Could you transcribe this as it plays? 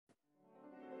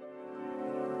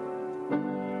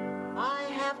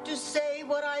to say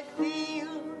what I feel.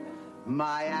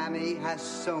 Miami has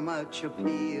so much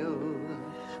appeal.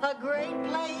 A great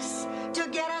place to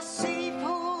get a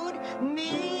seafood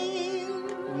meal.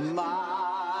 Miami.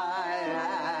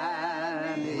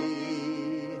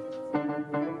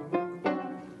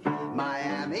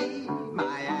 Miami,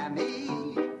 Miami,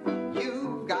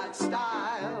 you've got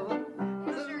style.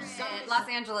 Los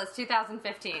Angeles,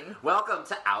 2015. Welcome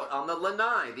to Out on the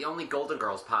Lanai, the only Golden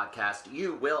Girls podcast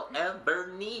you will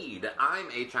ever need.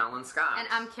 I'm H. Allen Scott. And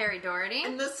I'm Carrie Doherty.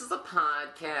 And this is a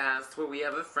podcast where we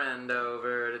have a friend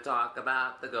over to talk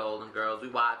about the Golden Girls. We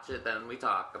watch it, then we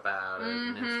talk about it,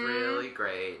 and it's really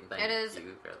great. Thank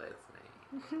you for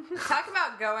listening. Talk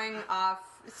about going off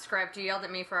script. You yelled at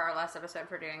me for our last episode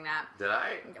for doing that. Did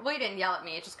I? Well, you didn't yell at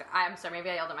me. It just, I'm sorry, maybe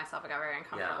I yelled at myself. I got very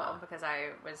uncomfortable because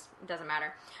doesn't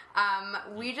matter.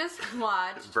 We just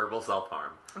watched... Verbal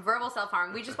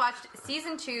self-harm. We just watched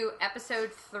Season 2,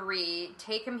 Episode 3,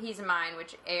 Take Him, He's Mine,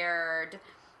 which aired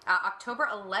October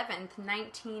 11th,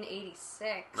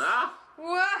 1986. Ah!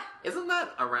 What? Isn't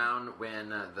that around when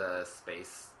the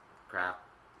spacecraft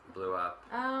blew up?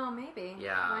 Oh, maybe.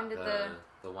 Yeah. When did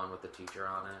the one with the teacher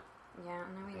on it? Yeah,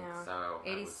 now we know. So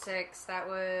 86, that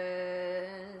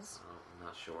was... I'm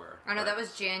not sure. Oh, no, that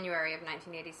was January of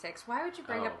 1986. Why would you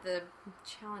bring up the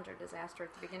Challenger disaster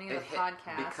at the beginning of the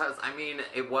podcast? Because,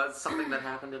 it was something that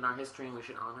happened in our history and we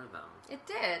should honor them. It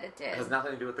did. It has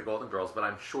nothing to do with the Golden Girls, but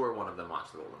I'm sure one of them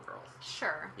watched the Golden Girls.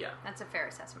 Sure. Yeah. That's a fair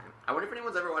assessment. I wonder if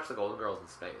anyone's ever watched the Golden Girls in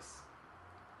space.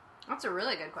 That's a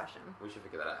really good question. We should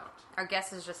figure that out. Our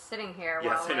guest is just sitting here as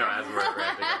we're ranting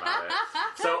about it.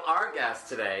 Okay. So our guest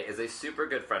today is a super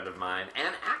good friend of mine,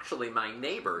 and actually my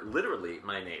neighbor, literally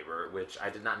my neighbor, which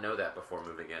I did not know that before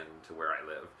moving in to where I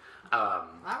live.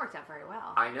 That worked out very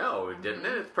well. I know, didn't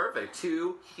it? It's perfect.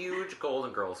 Two huge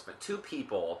Golden Girls fans, two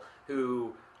people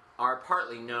who are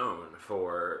partly known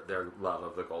for their love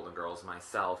of the Golden Girls,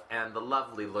 myself, and the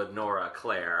lovely Lenora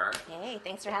Claire. Hey,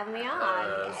 thanks for having me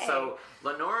on. So,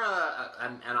 Lenora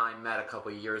and I met a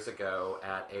couple of years ago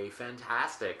at a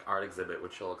fantastic art exhibit,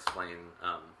 which she'll explain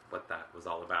what that was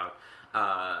all about.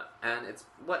 And it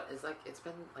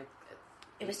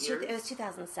was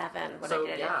 2007 when I did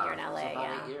it here in LA. So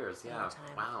about 8 years,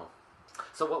 Wow.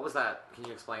 So what was that? Can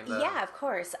you explain that? Yeah, of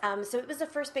course. So it was the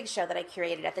first big show that I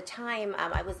curated. At the time,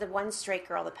 I was the one straight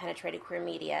girl that penetrated queer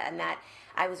media, and that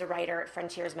I was a writer at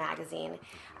Frontiers Magazine,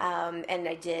 and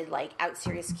I did Out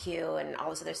Serious Q and all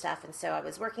this other stuff. And so I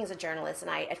was working as a journalist,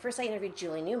 and at first I interviewed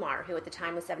Julie Newmar, who at the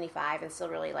time was 75 and still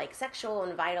really sexual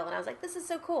and vital. And I was like, this is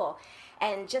so cool.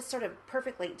 And just sort of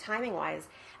perfectly timing-wise,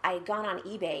 I had gone on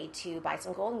eBay to buy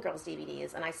some Golden Girls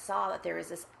DVDs, and I saw that there was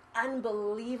this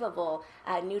unbelievable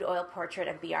nude oil portrait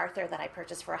of Bea Arthur that I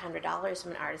purchased for $100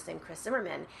 from an artist named Chris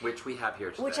Zimmerman. Which we have here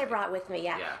today. Which I brought with me,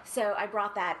 yeah. So I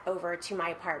brought that over to my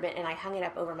apartment, and I hung it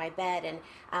up over my bed, and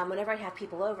whenever I'd have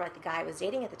people over, the guy I was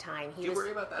dating at the time, Do you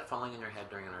worry about that falling in your head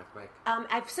during an earthquake?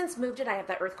 I've since moved it. I have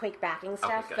that earthquake backing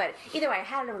stuff, but either way, I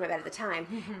had it over my bed at the time,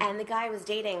 and the guy I was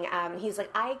dating, he's like,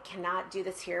 I cannot do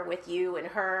this here with you and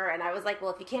her, and I was like,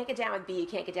 well, if you can't get down with Bea, you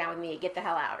can't get down with me. Get the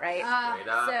hell out, right?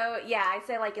 So, yeah, I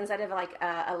say, instead of,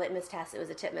 a litmus test, it was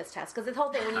a titmus test, because the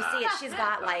whole thing, when you see it, she's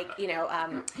got,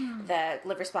 the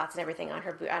liver spots and everything on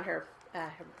her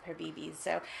BBs.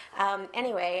 So,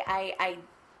 anyway, I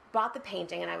bought the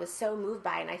painting, and I was so moved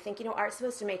by it, and I think, art's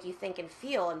supposed to make you think and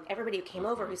feel, and everybody who came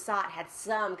over who saw it had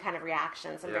some kind of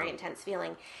reaction, some very intense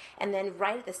feeling. And then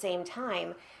right at the same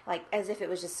time, as if it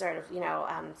was just sort of,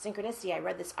 synchronicity, I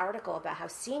read this article about how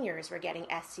seniors were getting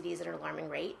STDs at an alarming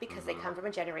rate because they come from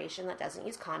a generation that doesn't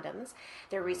use condoms.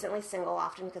 They're recently single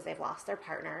often because they've lost their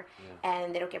partner,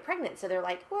 and they don't get pregnant. So they're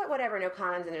like, whatever, no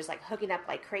condoms, and they're just hooking up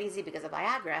like crazy because of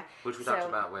Viagra. Which we talked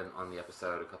about on the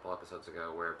episode a couple episodes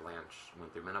ago where Blanche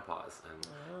went through menopause, and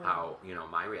how,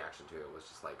 my reaction to it was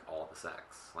just all the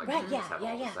sex. Right,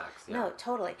 yeah. Sex. No,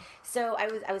 totally. So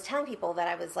I was telling people that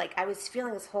I was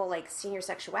feeling this whole senior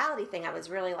sexuality thing. I was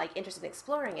really interested in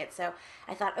exploring it. So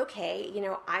I thought, okay,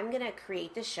 I'm going to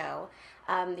create this show.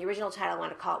 The original title I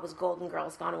wanted to call it was Golden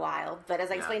Girls Gone Wild, but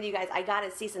as I explained to you guys, I got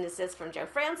a cease and desist from Joe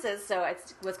Francis, so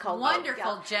it was called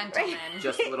Wonderful Gentleman. Right?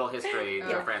 Just a little history,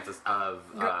 Joe Francis, of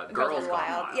Girls Gone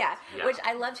Wild. Yeah, which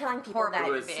I love telling people that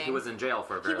he was in jail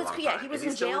for a very long time. Yeah, he was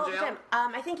in jail.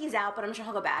 I think he's out, but I'm sure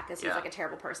he'll go back because he's a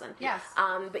terrible person. Yes.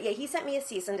 But yeah, he sent me a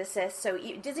cease and desist. So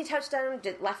Disney touched on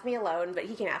him, left me alone, but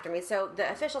he came after me. So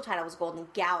the official title was Golden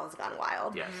Gals Gone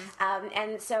Wild. Yes.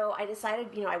 And so I decided,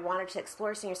 I wanted to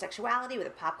explore senior sexuality with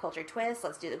a pop culture twist.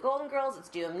 Let's do the Golden Girls. Let's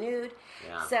do them nude.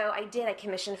 Yeah. So I did. I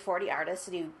commissioned 40 artists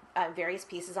to do various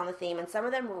pieces on the theme, and some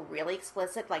of them were really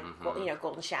explicit, like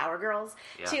Golden Shower Girls,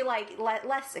 Yeah. to like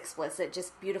less explicit,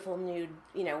 just beautiful nude,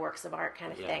 works of art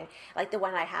kind of thing. Like the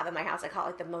one I have in my house, I call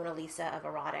it the Mona Lisa of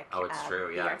erotic. Oh, it's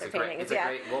true. Yeah, it's a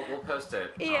great. We'll post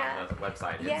it on the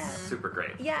website. It's super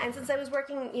great. Yeah, and since I was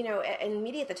working, in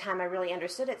media at the time, I really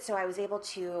understood it, so I was able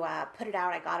to put it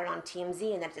out. I got it on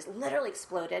TMZ, and that just literally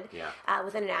exploded. Yeah.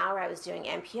 Within an hour, I was doing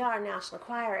NPR, National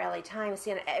Enquirer, LA Times,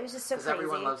 CNN. It was just so crazy. Because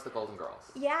everyone loves the Golden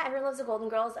Girls. Yeah, everyone loves the Golden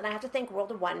Girls, and I have to thank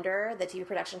World of Wonder, the TV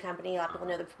production company. A lot of people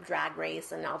know the Drag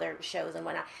Race and all their shows and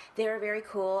whatnot. They were very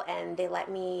cool, and they let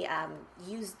me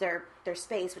use their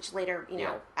space, which later,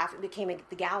 after it became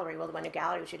the gallery, World of Wonder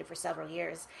Gallery, which we did for several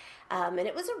years. And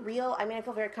it was a real, I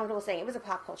feel very comfortable saying it was a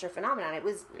pop culture phenomenon. It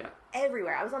was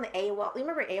everywhere. I was on the AOL. You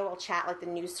remember AOL chat, like the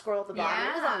news scroll at the bottom?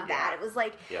 It was on that. It was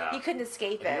like, you couldn't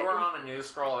escape it. You were on a news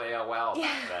scroll AOL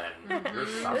back then. You're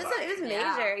somebody. It was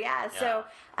major, So,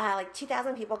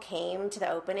 2,000 people came to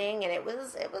the opening, and it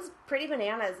was pretty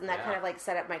bananas, and that kind of like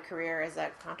set up my career as a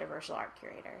controversial art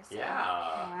curator. So. Yeah.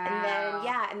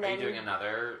 Wow. And then Are you doing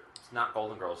another? Not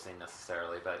Golden Girls scene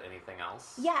necessarily, but anything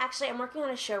else? Yeah, actually, I'm working on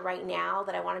a show right now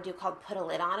that I want to do called Put a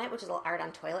Lid on It, which is art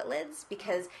on toilet lids,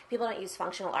 because people don't use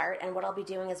functional art, and what I'll be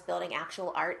doing is building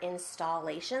actual art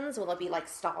installations, where there'll be like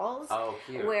stalls,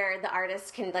 where the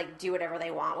artists can like do whatever they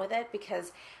want with it,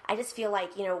 because I just feel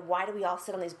like, why do we all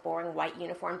sit on these boring white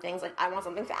uniform things? Like, I want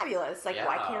something fabulous. Like,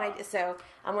 why can't I? So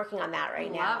I'm working on that right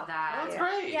now. Love that. That's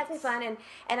great. Yeah, it's been fun.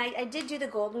 And I did do the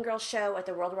Golden Girls show at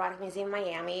the World Erotic Museum in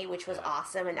Miami, which was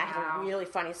awesome, and I have a really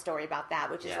funny story about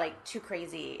that, which is like too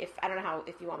crazy. I don't know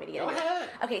if you want me to get into it.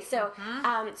 Okay, so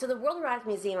so the World Erotic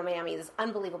Museum in Miami is this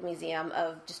unbelievable museum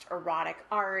of just erotic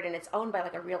art, and it's owned by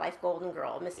like a real life Golden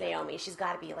Girl, Miss Naomi. She's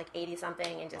got to be like 80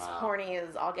 something and just horny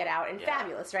as all get out and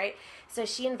fabulous, right? So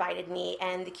she invited me,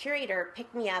 and the curator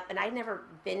picked me up, and I'd never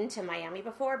been to Miami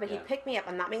before, but he picked me up,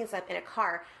 I'm not making this up, in a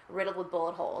car riddled with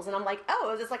bullet holes, and I'm like,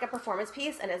 oh, is this like a performance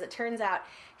piece? And as it turns out,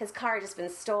 his car had just been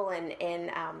stolen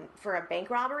for a bank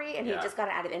robbery, and he just got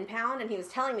it out of impound, and he was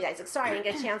telling me that. He's like, sorry, I didn't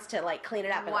get a chance to like clean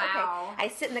it up. And okay,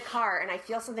 I sit in the car, and I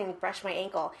feel something brush my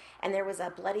ankle, and there was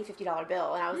a bloody $50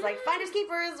 bill, and I was like, finders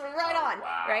keepers, right on,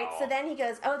 right? So then he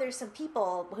goes, oh, there's some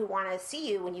people who want to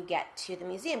see you when you get to the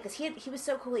museum, because he was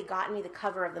so cool, he got me the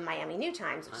cover of the Miami New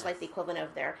Times, which is like the equivalent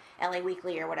of their LA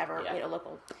Weekly or whatever,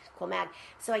 local cool mag.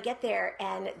 So I get there,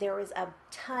 and there was a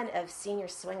ton of senior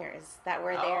swingers that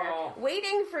were there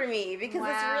waiting for me, because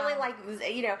it's really like,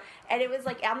 and it was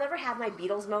like, I'll never have my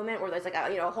Beatles moment where there's like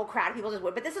a whole crowd of people just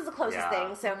would, but this is the closest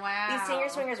thing. So these senior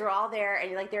swingers were all there,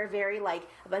 and like they're very like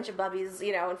a bunch of bubbies,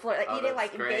 in Florida, eating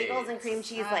like bagels and cream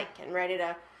cheese, like getting ready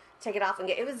to take it off and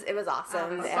get it was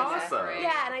awesome. That's awesome.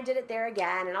 Yeah, and I did it there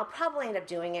again, and I'll probably end up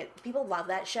doing it. People love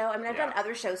that show. I've done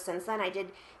other shows since then. I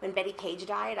did when Betty Page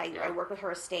died. I worked with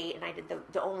her estate, and I did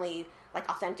the only like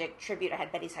authentic tribute. I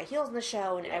had Betty's high heels in the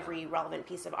show, and every relevant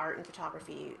piece of art and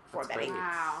photography for Betty. Great.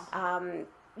 Wow.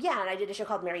 Yeah, and I did a show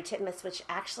called Mary Titmus, which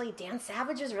actually Dan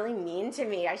Savage was really mean to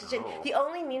me. The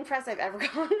only mean press I've ever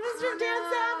gotten was from Dan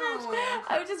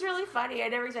Savage, which is really funny. I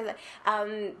never said that.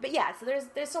 But yeah, so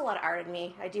there's still a lot of art in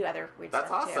me. I do other weird stuff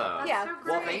too. That's awesome. Yeah. So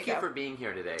Well, thank you for being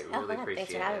here today. We really appreciate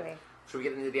thanks for having me. Should we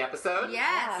get into the episode?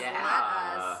 Yes,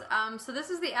 Yeah. let us. So this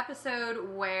is the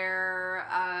episode where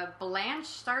Blanche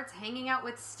starts hanging out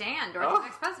with Stan, Dorothy's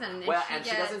ex-husband. And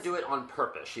she doesn't do it on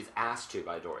purpose. She's asked to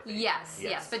by Dorothy.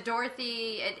 Yes. But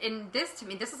Dorothy, in this to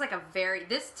me, this is like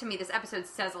this episode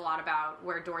says a lot about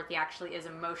where Dorothy actually is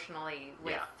emotionally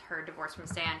with her divorce from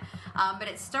Stan. But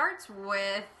it starts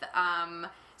with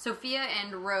Sophia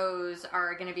and Rose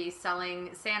are going to be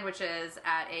selling sandwiches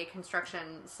at a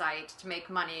construction site to make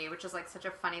money, which is like such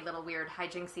a funny little weird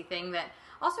hijinksy thing that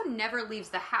also never leaves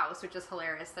the house, which is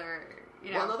hilarious. They're,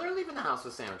 Well, no, they're leaving the house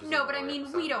with sandwiches. No, but I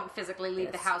mean, we don't physically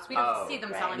leave the house. We don't see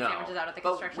them selling sandwiches out at the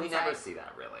construction site. We never see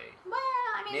that, really. Well,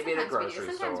 I mean, maybe at a grocery store.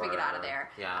 Sometimes we get out of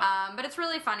there. Yeah. But it's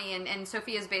really funny, and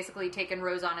Sophia's basically taken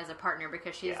Rose on as a partner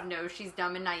because she knows she's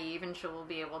dumb and naive, and she'll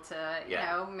be able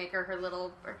to, make her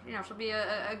little, she'll be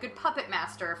a good puppet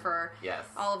master for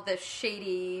all of the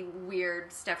shady,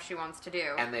 weird stuff she wants to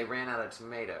do. And they ran out of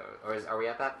tomatoes. Or are we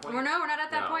at that point? We're not at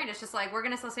that point. It's just like, we're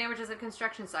going to sell sandwiches at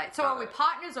construction site. So are we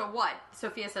partners or what?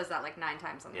 Sophia says that like 9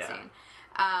 times on the scene.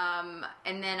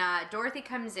 And then Dorothy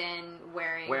comes in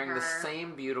wearing the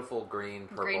same beautiful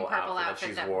green-purple outfit that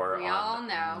she's wore we all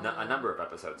know. a number of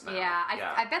episodes now. Yeah,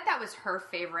 I bet that was her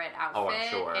favorite outfit. Oh, I'm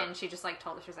sure. And she just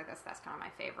told her, she was like, that's kind of my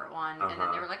favorite one. And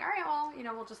then they were like, all right, well,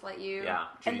 we'll just let you. Yeah,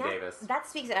 Judy Davis. That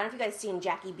speaks. I don't know if you guys seen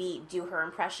Jackie B do her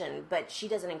impression, but she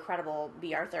does an incredible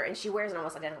B. Arthur, and she wears an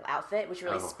almost identical outfit, which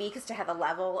really speaks to the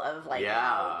level of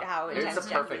how intense it's a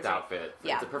perfect outfit.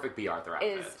 Yeah. It's a perfect B. Arthur outfit.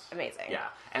 It is amazing. Yeah,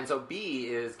 and so B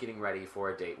is getting ready for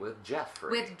a date with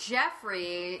Jeffrey. With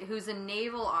Jeffrey, who's a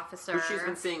naval officer. Who she's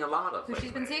been seeing a lot of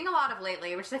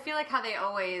lately. Which I feel like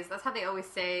that's how they always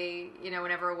say,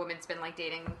 whenever a woman's been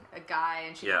dating a guy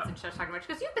and she comes and starts talking about it,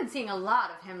 she goes, you've been seeing a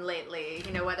lot of him lately,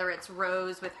 whether it's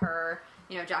Rose with her,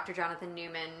 Dr. Jonathan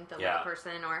Newman, the little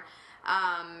person, or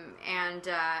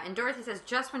and Dorothy says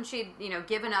just when she'd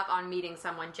given up on meeting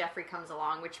someone, Jeffrey comes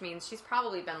along, which means she's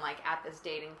probably been at this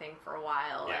dating thing for a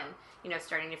while and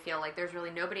starting to feel like there's really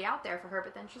nobody out there for her.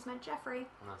 But then she's met Jeffrey.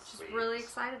 She's really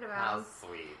excited about him. How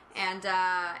sweet.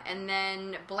 And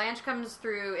then Blanche comes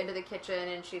through into the kitchen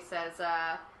and she says,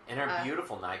 in her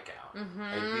beautiful nightgown,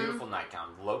 a beautiful nightgown,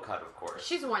 low cut, of course.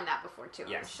 She's worn that before too.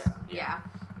 Yes. On the show. Yeah.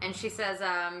 And she says,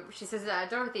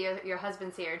 Dorothy, your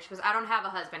husband's here. And she goes, I don't have a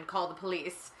husband. Call the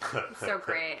police. So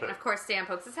great. And of course, Stan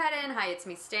pokes his head in. Hi, it's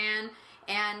me, Stan.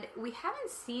 And we haven't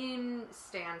seen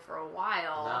Stan for a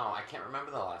while. No, I can't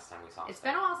remember the last time we saw him. It's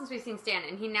been a while since we've seen Stan,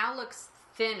 and he now looks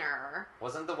thinner.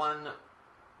 Wasn't the one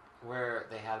where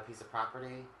they had a piece of property?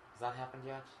 Has that happened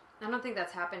yet? I don't think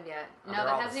that's happened yet. Oh, no,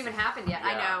 that hasn't even happened yet. Yeah.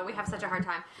 I know. We have such a hard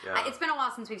time. Yeah. It's been a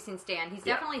while since we've seen Stan. He's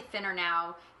definitely thinner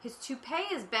now. His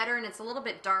toupee is better, and it's a little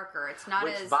bit darker. It's not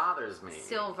Which as bothers me.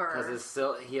 silver. Because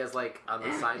he has, on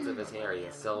the sides of his hair, he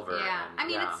has silver. Yeah. And,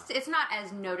 it's not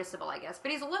as noticeable, I guess. But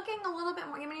he's looking a little bit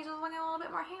more, he's just looking a little bit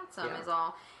more handsome is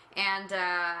all.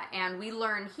 And we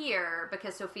learn here,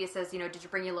 because Sophia says, did you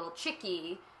bring your little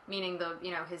chickie? Meaning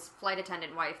his flight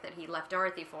attendant wife that he left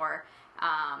Dorothy for.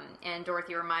 And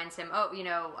Dorothy reminds him,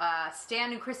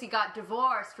 Stan and Chrissy got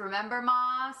divorced, remember,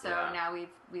 Ma? So now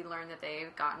we learn that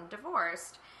they've gotten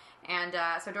divorced. And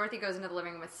so Dorothy goes into the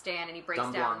living room with Stan, and he breaks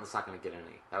Dumb down. Blonde's not going to get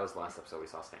any. That was the last episode we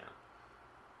saw Stan.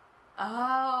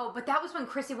 Oh, but that was when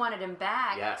Chrissy wanted him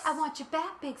back. Yes. I want you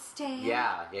back, Big Stan.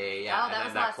 Yeah. Oh, and that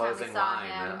was the last time we saw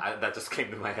him. That just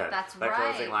came to my head. That's that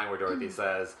right. closing line where Dorothy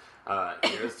says,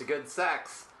 here's to good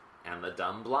sex. And the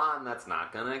dumb blonde that's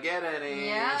not gonna get any.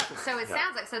 Yeah. So it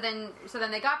sounds like so then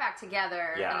they got back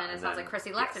together, Yeah, and then it sounds like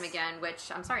Chrissy left him again.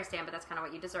 Which I'm sorry, Stan, but that's kind of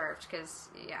what you deserved, because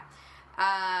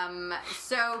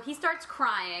So he starts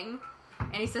crying,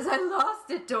 and he says, "I lost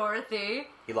it, Dorothy."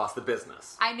 He lost the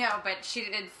business. I know, but she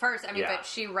did first. But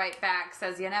she right back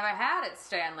says, "You never had it,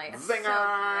 Stanley." It's Zinger!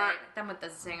 So great. Them with the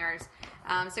zingers.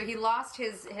 So he lost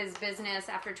his business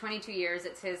after 22 years.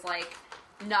 It's his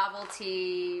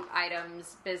novelty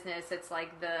items business. It's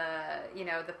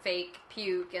the fake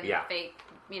puke and the fake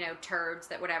turds,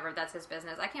 that's his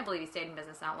business. I can't believe he stayed in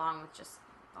business that long with just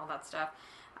all that stuff.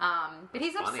 But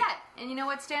he's upset, and you know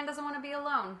what, Stan doesn't want to be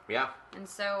alone. Yeah. And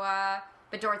so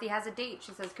but Dorothy has a date.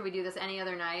 She says, could we do this any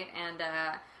other night? And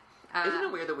isn't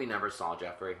it weird that we never saw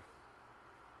Jeffrey?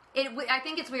 I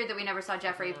think it's weird that we never saw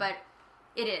Jeffrey, but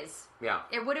it is. Yeah.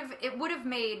 It would have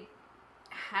made,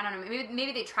 I don't know,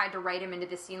 maybe they tried to write him into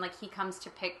the scene he comes to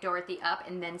pick Dorothy up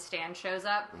and then Stan shows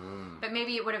up. But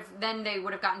maybe they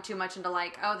would have gotten too much into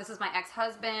oh, this is my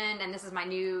ex-husband and this is my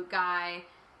new guy.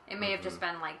 It may have just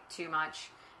been too much.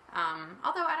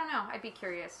 Although I don't know, I'd be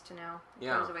curious to know if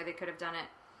there was a way they could have done it.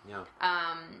 Yeah.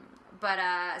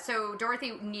 So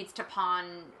Dorothy needs to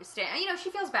pawn Stan. She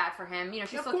feels bad for him.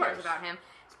 She still cares about him,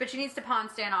 but she needs to pawn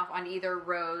Stan off on either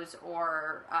Rose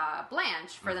or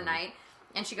Blanche for the night.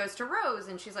 And she goes to Rose,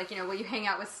 and she's like, will you hang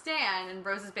out with Stan? And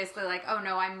Rose is basically like, oh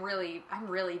no, I'm really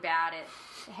bad at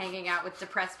hanging out with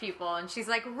depressed people. And she's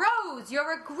like, Rose,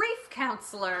 you're a grief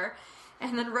counselor.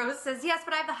 And then Rose says, yes,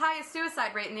 but I have the highest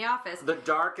suicide rate in the office. The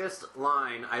darkest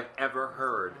line I've ever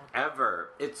heard,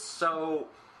 ever. It's so.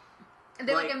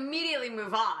 They immediately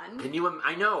move on.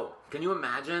 I know. Can you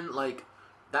imagine?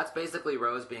 That's basically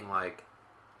Rose being like,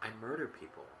 I murder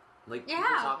people. People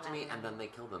talk to me and then they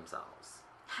kill themselves.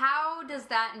 How does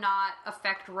that not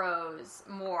affect Rose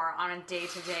more on a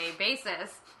day-to-day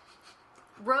basis?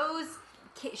 Rose,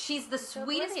 she's the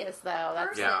sweetest though.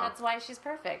 That's why she's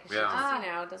perfect. She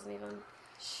just, doesn't even.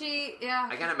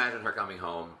 I can't imagine her coming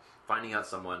home, finding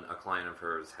out a client of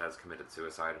hers has committed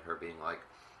suicide, and her being like,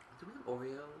 do we have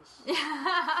Oreos?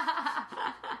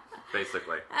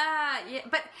 Basically.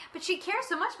 But she cares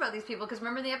so much about these people, because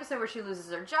remember the episode where she loses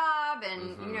her job,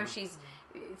 and she's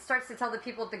starts to tell the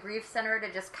people at the grief center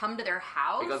to just come to their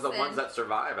house. Because the ones that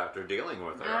survive after dealing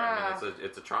with her, I mean,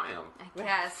 it's a triumph. I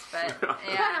guess, but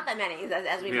yeah. Not that many,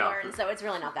 as we've learned, so it's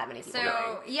really not that many people.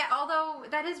 So, yeah, although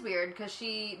that is weird, because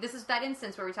this is that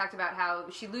instance where we talked about how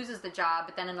she loses the job,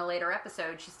 but then in a later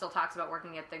episode, she still talks about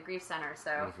working at the grief center,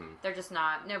 so they're just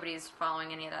nobody's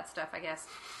following any of that stuff, I guess.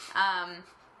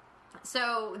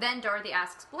 So then Dorothy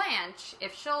asks Blanche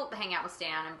if she'll hang out with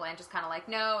Stan, and Blanche is kind of like,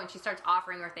 no, and she starts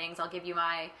offering her things. I'll give you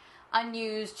my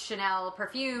unused Chanel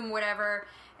perfume, whatever.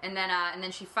 And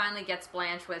then she finally gets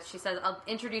Blanche with, she says, I'll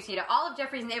introduce you to all of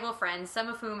Jeffrey's naval friends, some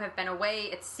of whom have been away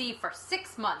at sea for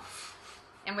 6 months.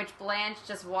 In which Blanche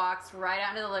just walks right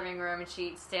out into the living room, and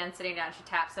she stands sitting down, she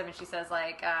taps him, and she says,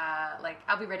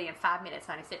 I'll be ready in 5 minutes,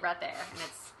 honey, sit right there. And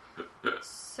it's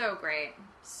so great.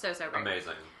 So great.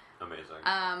 Amazing.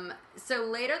 So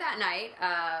later that night,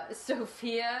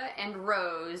 Sophia and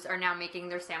Rose are now making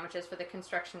their sandwiches for the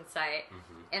construction site,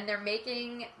 and they're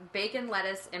making bacon,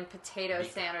 lettuce, and potato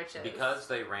sandwiches. Because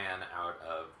they ran out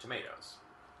of tomatoes.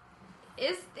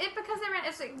 Is it because they ran?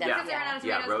 They ran out of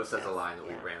tomatoes? Yeah, Rose says a line that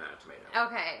we ran out of tomatoes.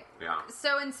 Okay. Yeah.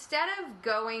 So instead of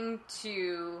going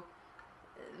to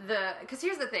because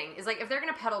here's the thing, is if they're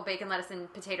going to peddle bacon, lettuce,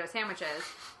 and potato sandwiches,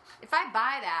 if I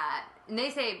buy that, and they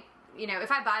say,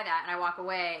 if I buy that and I walk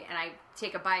away and I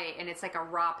take a bite and it's like a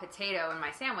raw potato in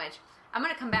my sandwich, I'm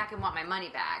going to come back and want my money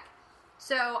back.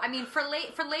 So, I mean, for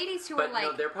ladies who are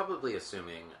no, they're probably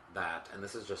assuming that, and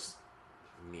this is just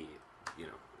me,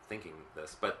 thinking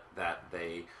this, but that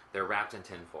they're wrapped in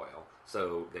tin foil,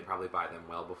 so they probably buy them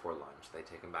well before lunch. They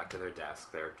take them back to their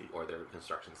desk, or their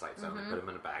construction site, so they put them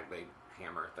in a bag, they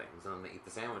hammer things, and then they eat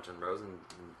the sandwich, and Rose and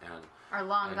are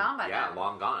long gone by now. Yeah,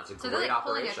 long gone. It's a great they're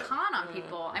operation. Pulling a con on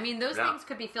people. I mean, those things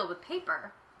could be filled with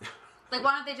paper. Why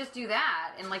don't they just do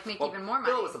that and make even more money?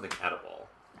 Fill it with something edible,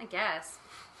 I guess.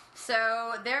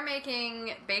 So they're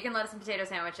making bacon, lettuce, and potato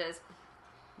sandwiches.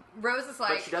 Rose is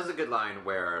like, but she does a good line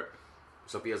where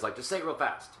Sophia's like, just say it real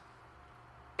fast.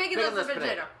 Bacon, lettuce, and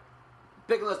potato.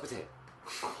 Bacon, lettuce, potato.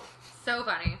 So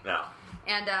funny. Yeah.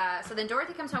 And so then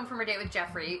Dorothy comes home from her date with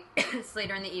Jeffrey. It's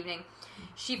later in the evening.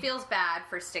 She feels bad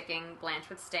for sticking Blanche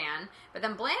with Stan. But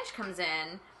then Blanche comes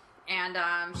in, and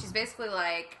she's basically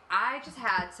like, I just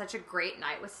had such a great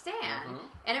night with Stan.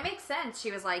 And it makes sense.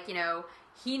 She was like,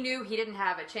 he knew he didn't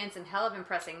have a chance in hell of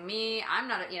impressing me. I'm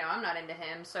not into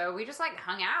him. So we just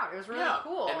hung out. It was really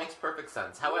cool. It makes perfect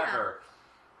sense. However,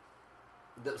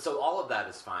 so all of that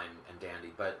is fine and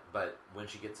dandy, but when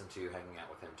she gets into hanging out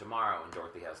with him tomorrow, and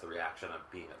Dorothy has the reaction of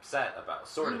being upset about,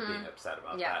 being upset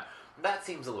about that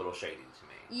seems a little shady to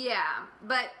me. Yeah,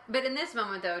 but in this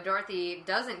moment though, Dorothy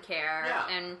doesn't care,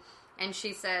 and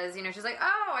she says, she's like,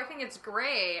 oh, I think it's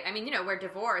great. I mean, we're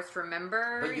divorced,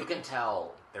 remember? But you can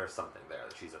tell there's something there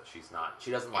that she's not.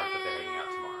 She doesn't like that they're hanging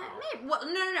out tomorrow. Maybe, well,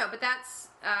 no, but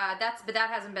but that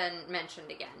hasn't been mentioned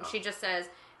again. Oh. She just says.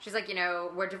 She's like,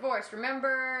 we're divorced,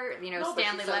 remember?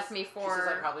 Stanley left me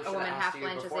for a woman half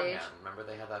Blanche's age. Remember,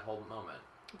 they had that whole moment.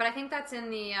 But I think that's in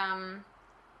the,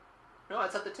 No,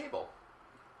 it's at the table.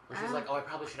 And she's like, I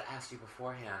probably should have asked you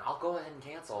beforehand. I'll go ahead and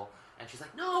cancel. And she's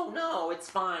like, no, it's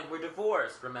fine. We're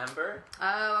divorced, remember?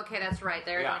 Oh, okay, that's right.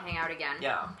 They're going to hang out again.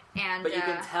 Yeah. But you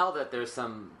can tell that there's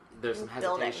some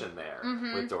hesitation there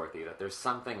with Dorothy, that there's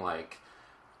something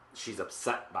she's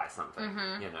upset by something,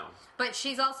 But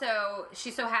she's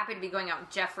so happy to be going out with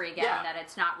Jeffrey again that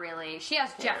it's not really... She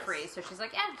has Jeffrey, so she's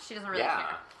like, she doesn't really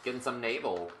care. Getting some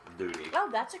naval duty. Oh,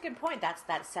 that's a good point. That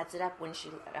sets it up when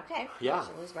she... Okay. Yeah.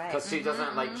 She was right. Because she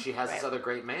doesn't, she has this other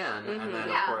great man, and then,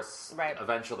 of course,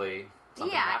 eventually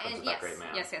something happens with that great man.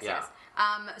 Yes.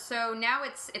 So now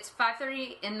it's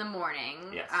 5:30 in the morning.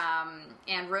 Yes.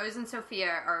 And Rose and Sophia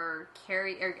are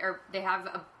they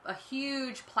have a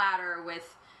huge platter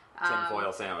with...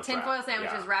 tinfoil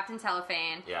sandwiches wrapped in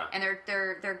cellophane. Yeah. And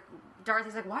they're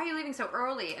Dorothy's like, why are you leaving so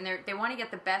early? And they want to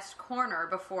get the best corner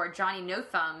before Johnny No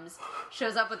Thumbs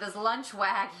shows up with his lunch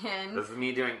wagon. This is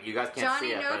me doing, you guys can't Johnny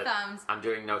see it, No but Thumbs. I'm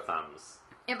doing No Thumbs.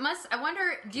 It must, I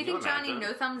wonder, do you think Johnny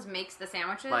No Thumbs makes the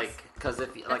sandwiches? Because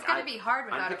if it's going to be hard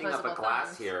without I'm picking up a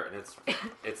glass here, and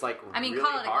it's like I mean, really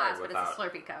call it a glass, without, but it's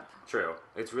a Slurpee cup. True.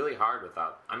 It's really hard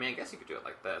without, I mean, I guess you could do it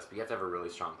like this, but you have to have a really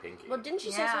strong pinky. Well, didn't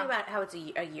she say something about how it's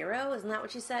a gyro? Isn't that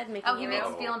what she said? He makes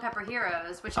veal and pepper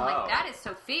heroes, which I'm like, that is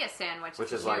Sophia's sandwich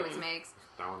which that is she always makes.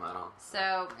 Throwing that on.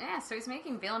 So he's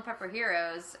making veal and pepper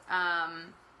heroes.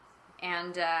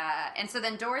 And so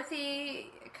then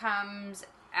Dorothy comes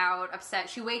out upset.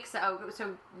 She wakes up,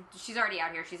 so she's already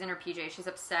out here. She's in her PJ. She's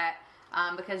upset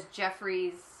because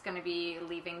Jeffrey's going to be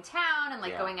leaving town and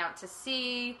going out to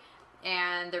sea.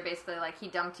 And they're basically like, he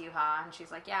dumped you, huh? And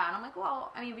she's like, yeah. And I'm like,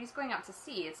 well, I mean, but he's going out to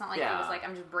sea. It's not like he was like,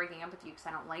 I'm just breaking up with you because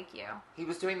I don't like you. He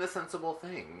was doing the sensible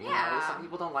thing. You know, some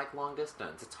people don't like long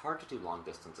distance. It's hard to do long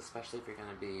distance, especially if you're going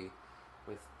to be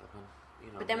with,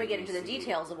 you know. But then we get into the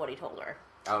details of what he told her.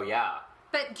 Oh, yeah.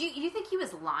 But do you think he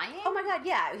was lying? Oh my god,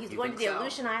 yeah. He's going to the so?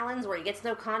 Aleutian Islands where he gets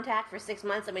no contact for 6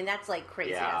 months. I mean, that's like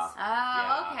craziness. Yeah.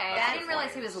 Oh, okay. That's I didn't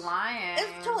realize he was lying.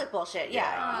 It's totally bullshit.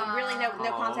 Yeah. Really no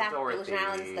contact with the Aleutian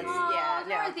Islands. That's, no.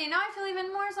 Dorothy, now I feel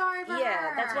even more sorry for her.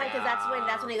 Yeah, that's why, because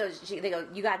that's when he goes, they go,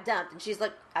 you got dumped. And she's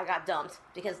like, I got dumped.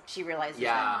 Because she realized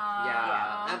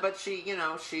Yeah. But she, you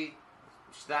know,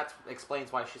 that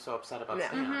explains why she's so upset about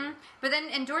Stan. Mm-hmm. But then,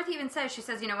 and Dorothy even says, she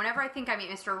says, you know, whenever I think I meet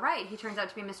Mr. Right, he turns out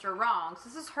to be Mr. Wrong. So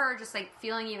this is her just like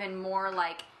feeling even more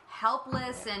like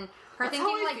helpless, and her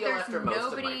thinking like there's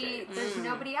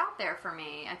nobody out there for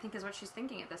me. I think is what she's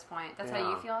thinking at this point. That's how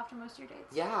you feel after most of your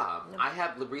dates. Yeah, I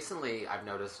have recently. I've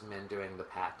noticed men doing the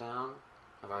pat down.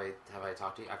 Have I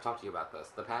talked to you? I've talked to you about this.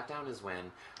 The pat down is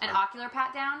when an ocular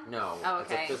pat down. No,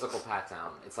 okay. It's a physical pat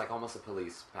down. It's like almost a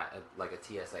police pat, like a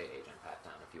TSA agent pat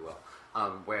down, if you will,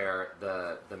 where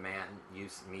the man you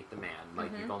meet the man. Like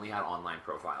you've only had online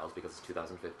profiles because it's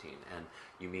 2015, and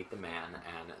you meet the man,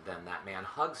 and then that man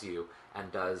hugs you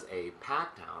and does a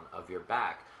pat down of your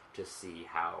back to see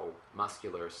how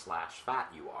muscular / fat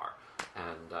you are.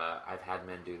 And I've had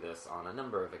men do this on a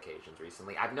number of occasions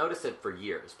recently. I've noticed it for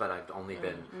years, but I've only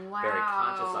been very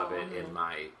conscious of it in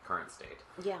my current state.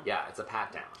 Yeah. Yeah, it's a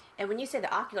pat down. And when you say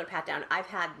the ocular pat down, I've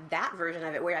had that version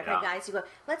of it where I've had guys who go,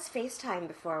 let's FaceTime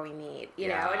before we meet, you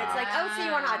know? And it's like, oh, so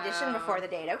you want to audition before the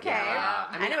date. Okay. Yeah.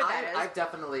 I know what that is. I've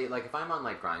definitely, like, if I'm on,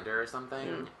 like, Grindr or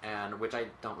something, and which I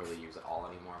don't really use at all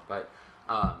anymore, but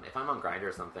if I'm on Grindr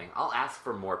or something, I'll ask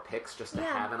for more pics just to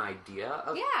have an idea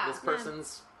of this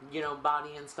person's, you know,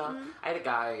 body and stuff. I had a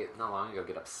guy not long ago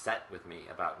get upset with me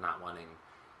about not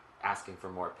asking for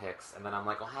more pics, and then I'm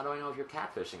like, well, how do I know if you're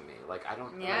catfishing me? Like, I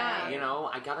don't, you know,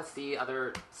 I gotta see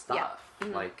other stuff.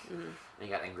 Like, and he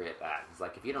got angry at that. He's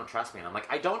like, if you don't trust me, and I'm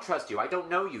like, I don't trust you. I don't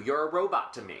know you. You're a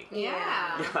robot to me.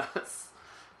 Yeah. Yes.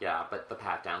 Yeah, but the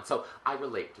pat down. So I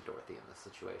relate to Dorothy in this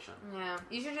situation. Yeah.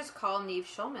 You should just call Neve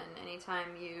Schulman anytime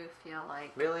you feel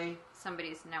like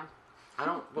somebody's I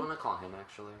don't want to call him,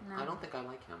 actually. No. I don't think I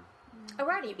like him. Oh,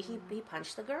 right. He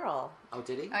punched the girl. Oh,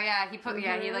 did he? Oh, yeah.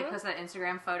 He like posted that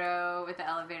Instagram photo with the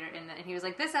elevator in it, and he was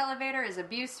like, this elevator is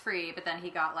abuse free, but then he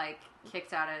got like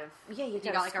kicked out of, he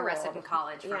got like arrested in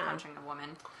college for punching a woman.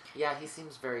 Yeah, he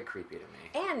seems very creepy to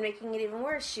me. And making it even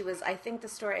worse, she was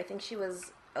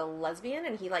a lesbian,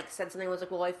 and he like said something, was like,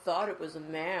 well, I thought it was a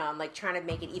man, like trying to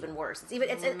make it even worse.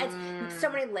 It's so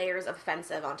many layers of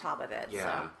offensive on top of it.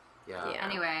 Yeah. So. Yeah.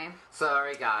 Anyway.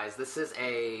 Sorry, guys. This is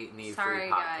a need-free podcast.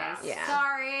 Guys. Yeah.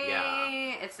 Sorry.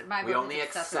 Yeah. It's my we only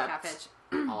accept catfish.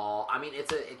 I mean,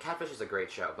 Catfish is a great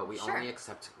show, but we only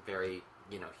accept very,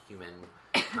 you know, human,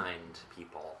 kind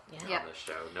people on this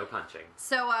show. No punching.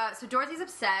 So Dorothy's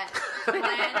upset. Blanche,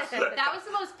 that was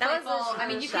the most playful. I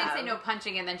mean, you can't say no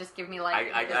punching and then just give me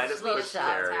like. I just pushed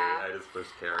Carrie.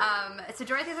 So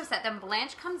Dorothy's upset. Then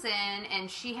Blanche comes in, and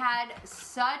she had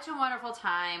such a wonderful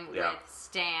time with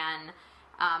Stan.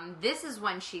 This is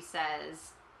when she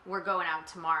says, we're going out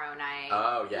tomorrow night.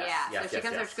 Oh, yes. Yeah. So she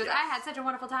comes over, she goes, I had such a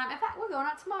wonderful time. In fact, we're going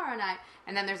out tomorrow night.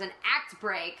 And then there's an act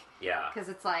break. Yeah. Because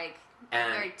it's like a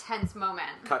very tense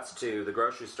moment. Cuts to the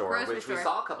grocery store, which we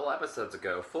saw a couple episodes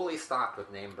ago, fully stocked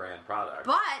with name brand products.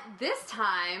 But this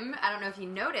time, I don't know if you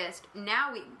noticed,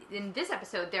 in this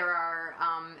episode, there are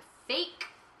fake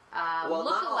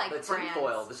look-alike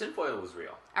brands. The tinfoil was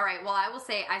real. All right, well, I will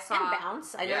say I saw... And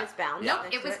Bounce. I noticed Bounce. Nope,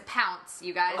 it was Pounce,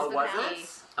 you guys. Oh, was it?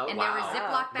 Oh, and there were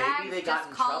Ziploc bags Maybe they got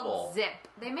in trouble. Zip.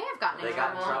 They may have gotten in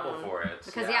trouble. They got in trouble for it.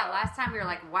 Because, last time we were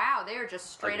like, wow, they are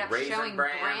just straight up showing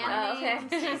brand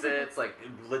names. It's like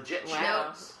legit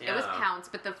chips. No, it was Pounce,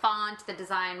 but the font, the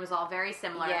design was all very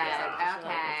similar. Yeah.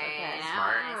 Okay.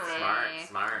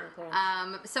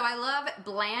 Smart. So I love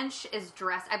Blanche is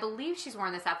dressed. I believe she's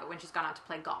worn this outfit when she's gone out to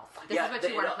play golf. This is what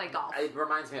she wore to play golf. It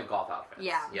reminds me of golf outfits.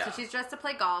 Yeah. So she's dressed to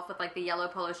play golf with like the yellow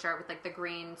polo shirt with like the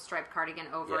green striped cardigan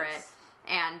over it.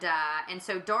 And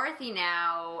so Dorothy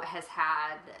now has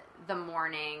had the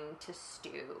morning to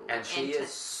stew. And she is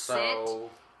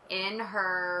so in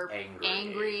her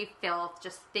angry filth,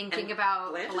 just thinking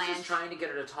about Blanche. Is trying to get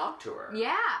her to talk to her.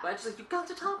 Yeah. Blanche's like, you've got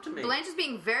to talk to me. Blanche is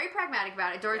being very pragmatic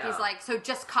about it. Dorothy's like, so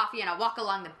just coffee and I'll walk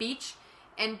along the beach.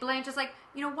 And Blanche is like,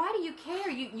 you know, why do you care?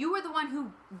 You were the one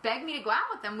who begged me to go out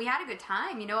with him. We had a good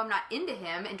time. You know, I'm not into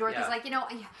him. And Dorothy's like, you know,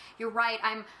 you're right.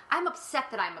 I'm upset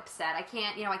that I'm upset. I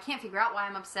can't figure out why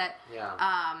I'm upset. Yeah.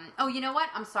 Oh, you know what?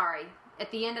 I'm sorry.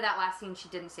 At the end of that last scene, she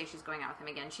didn't say she's going out with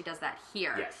him again. She does that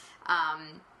here. Yes.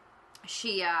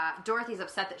 Dorothy's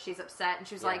upset that she's upset, and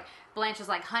she was like, Blanche is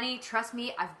like, honey, trust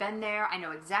me, I've been there, I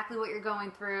know exactly what you're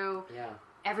going through. Yeah.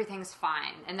 Everything's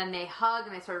fine. And then they hug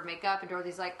and they sort of make up, and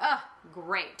Dorothy's like,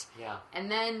 great. Yeah. And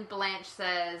then Blanche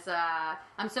says,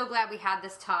 I'm so glad we had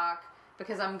this talk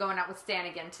because I'm going out with Stan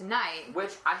again tonight.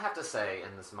 Which I have to say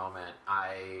in this moment,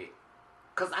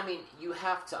 because, I mean, you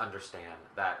have to understand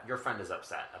that your friend is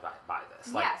upset by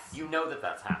this. Like, yes. You know that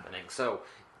that's happening. So,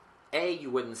 A, you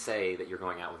wouldn't say that you're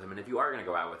going out with him, and if you are going to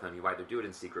go out with him, you either do it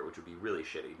in secret, which would be really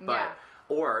shitty,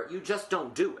 or you just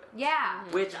don't do it. Yeah.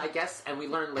 Which I guess, and we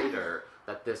learned later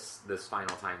that this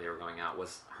final time they were going out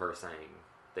was her saying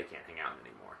they can't hang out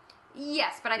anymore.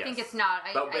 Yes, but I think it's not.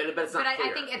 But it's not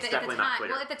clear. I think it's at definitely the time, not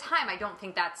clear. well, at the time, I don't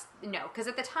think that's because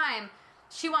at the time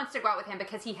she wants to go out with him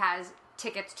because he has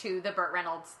tickets to the Burt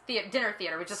Reynolds dinner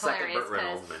theater, which is hilarious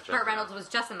because Burt Reynolds was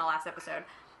just in the last episode.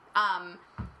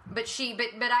 But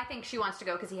I think she wants to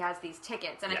go because he has these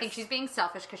tickets, and I think she's being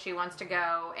selfish because she wants to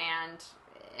go, and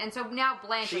so now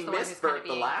Blanche is the one who's kind of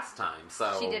being... She missed Bert the last time,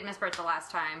 so... She did miss Bert the last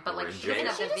time, but, like, she doesn't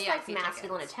have the VIP tickets. She just likes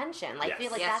masculine attention. Like,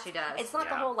 feel like yes, she does. It's not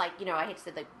the whole, like, I hate to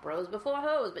say, like, bros before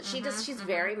hoes, but she's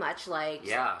very much, like,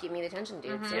 give me the attention,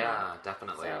 dude. So, yeah,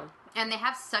 definitely. So. And they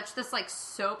have such this, like,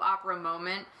 soap opera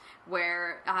moment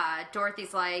where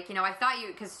Dorothy's like, I thought you...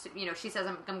 Because, she says,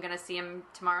 I'm going to see him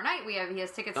tomorrow night. He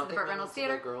has tickets to the Burt Reynolds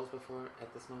Theater. Don't they girls before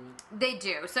at this moment? They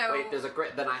do, so... Wait, there's a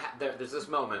great... Then there's this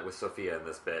moment with Sophia in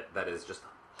this bit that is just...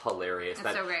 hilarious.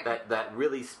 That's so great. That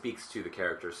really speaks to the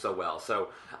characters so well. So,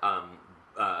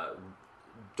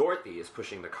 Dorothy is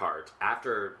pushing the cart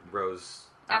after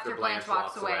Blanche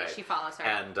walks away. She follows her,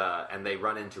 and they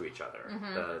run into each other.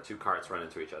 The two carts run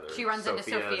into each other. She runs into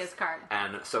Sophia's cart,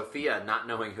 and Sophia, not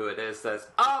knowing who it is, says,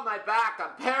 "Oh, my back!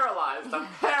 I'm paralyzed! I'm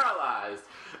paralyzed!"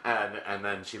 And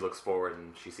then she looks forward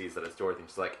and she sees that it's Dorothy. And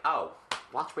she's like, "Oh,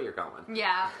 watch where you're going."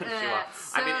 Yeah.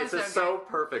 It's just so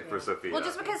perfect for Sophia. Well,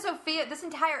 just because Sophia, this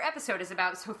entire episode is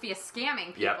about Sophia scamming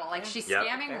people. Yep. Like, she's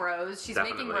scamming Rose. She's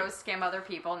making Rose scam other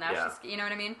people. Now she's, you know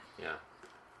what I mean? Yeah.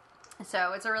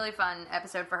 So it's a really fun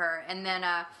episode for her. And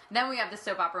then we have the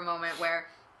soap opera moment where,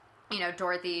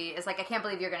 Dorothy is like, I can't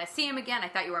believe you're going to see him again. I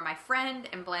thought you were my friend.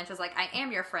 And Blanche is like, I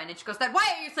am your friend. And she goes, then why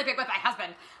are you sleeping with my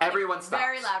husband? Everyone stops.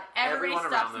 Very loud. Everyone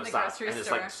stops in the grocery and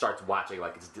store. And just starts watching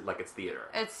like it's theater.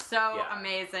 It's so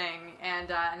amazing. And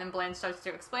then Blanche starts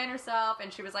to explain herself.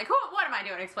 And she was like, what am I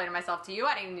doing explaining myself to you?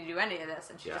 I didn't need to do any of this.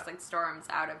 And she just like storms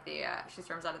out of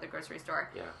the grocery store.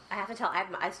 Yeah. I have to tell, I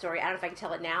have my story. I don't know if I can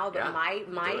tell it now, but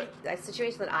my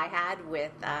situation that I had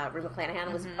with Rue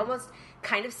McClanahan was almost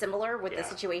kind of similar with the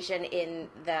situation in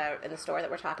the store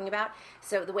that we're talking about.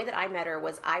 So the way that I met her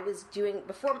was I was doing,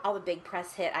 before all the big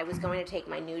press hit, I was going to take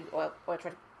my nude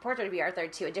portrait of B. Arthur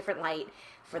to a different light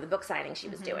for the book signing she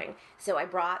was doing. So I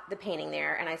brought the painting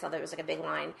there, and I saw there was like a big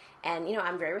line. And,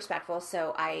 I'm very respectful,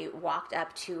 so I walked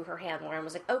up to her handler and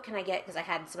was like, oh, can I get, because I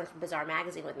had someone from Bizarre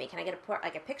Magazine with me, can I get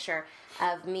a picture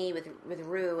of me with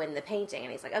Rue and the painting?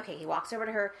 And he's like, okay. He walks over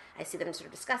to her. I see them sort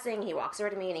of discussing. He walks over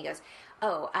to me, and he goes,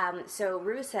 so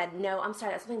Rue said, no, I'm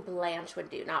sorry, that's something Blanche would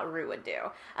do, not Rue would do.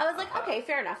 I was like, okay,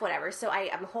 fair enough, whatever. So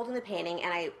I'm holding the painting,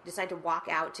 and I decide to walk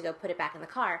out to go put it back in the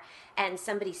car, and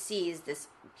somebody sees this,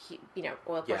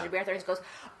 oil portrait of B. Arthur, and goes,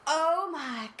 oh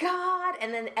my God.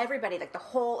 And then everybody, like the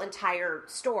whole entire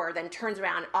store, then turns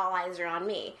around, all eyes are on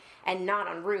me, and not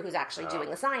on Rue, who's actually doing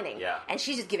the signing. Yeah. And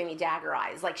she's just giving me dagger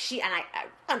eyes. Like,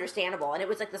 understandable. And it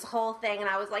was like this whole thing, and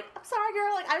I was like, I'm sorry,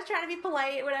 girl, like, I was trying to be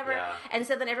polite, whatever. Yeah. And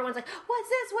so then everyone's like, what's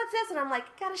this? And I'm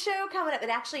like, got a show coming up. It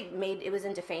actually it was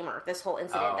in Defamer, this whole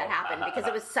incident that happened, because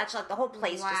it was such, like, the whole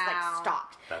place just, like,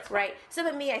 stopped. That's right? So,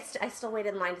 but me, I still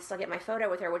waited in line to still get my photo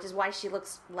with her, which is why she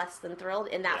looks less than thrilled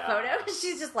in that photo.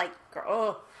 She's just like,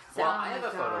 girl. So, well, I have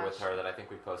a photo with her that I think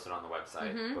we posted on the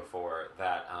website before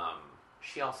that,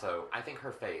 she also, I think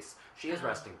her face, she is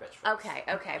resting bitch face.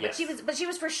 Okay. Yes. But she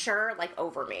was for sure, like,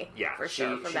 over me. Yeah. For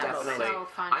sure, from that moment. So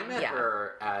funny. I met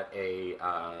her at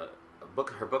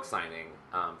her book signing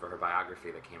for her biography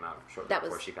that came out shortly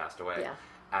before she passed away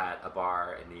at a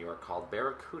bar in New York called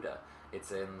Barracuda.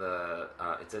 It's in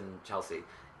it's in Chelsea,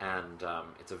 and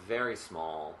it's a very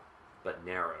small but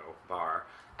narrow bar.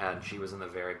 And she was in the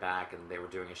very back, and they were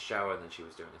doing a show, and then she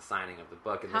was doing a signing of the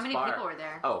book. And how many people were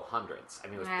there? Oh, hundreds. I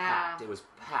mean, it was packed. It was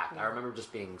packed. I remember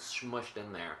just being smushed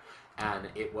in there, and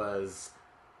it was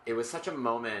such a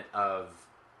moment of,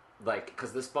 like,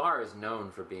 because this bar is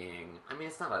known for being, I mean,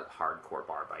 it's not a hardcore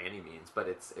bar by any means, but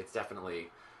it's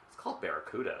definitely It's called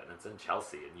Barracuda, and it's in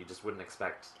Chelsea, and you just wouldn't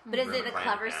expect. But is Rue it a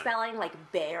clever McClanahan. spelling, like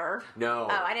bear? No.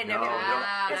 Oh, I didn't know. No.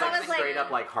 Because It's I like was like- straight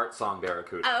up like Heart Song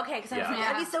Barracuda. Oh, okay. Because I was like,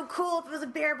 that'd be so cool if it was a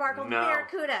bear bar called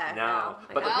Barracuda. No. Oh,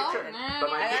 But the Well, picture. no, But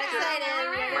my I got picture.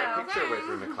 excited. My picture with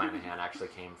Rue McClanahan actually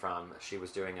came from, she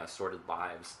was doing a Sordid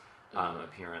Lives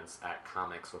appearance at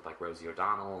Comics with like Rosie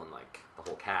O'Donnell and like the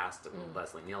whole cast and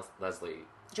Leslie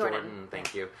Jordan,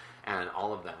 thank you, and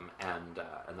all of them, and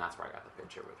that's where I got the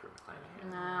picture with Rue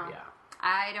McClanahan. No. Yeah.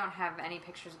 I don't have any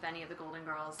pictures of any of the Golden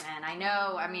Girls, and I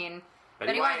know, I mean,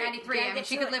 Betty Betty White, White. 93, Gotta I mean, get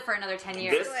she to could it. live for another 10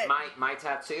 years. This my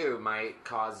tattoo might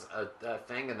cause a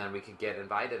thing, and then we could get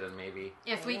invited, and maybe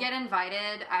If we get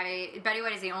invited, Betty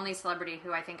White is the only celebrity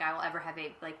who I think I will ever have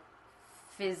a, like,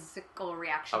 physical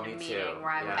reaction Oh, to me meeting too.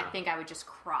 where I Yeah. think I would just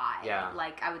cry. Yeah.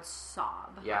 Like, I would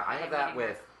sob. Yeah, I have in that meeting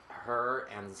with her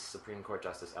and Supreme Court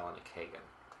Justice Elena Kagan.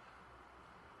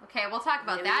 Okay, we'll talk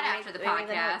about Maybe that we after the make-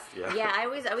 maybe podcast. Yeah. Yeah, I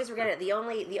always forget it. The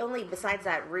only besides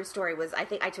that Rue story was, I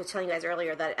think I was telling you guys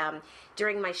earlier that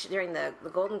during during the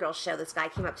Golden Girls show, this guy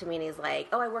came up to me and he's like,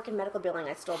 "Oh, I work in medical billing.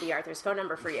 I stole B. Arthur's phone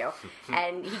number for you,"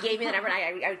 and he gave me the number.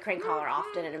 And I would crank call her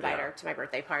often and invite her to my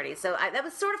birthday party. So that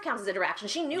was sort of counts as interaction.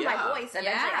 She knew my Yeah. voice.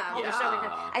 Eventually, I called the show.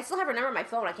 Yeah. I still have her number on my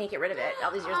phone. I can't get rid of it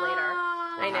all these years later.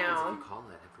 I What happens know. if you call it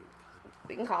every time?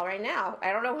 We can call right now.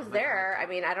 I don't know who's there. I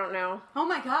mean, I don't know. Oh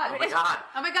my god. Oh my god!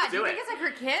 Oh my god, do you Do think it. it's like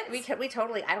her kids? We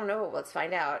totally. I don't know. Let's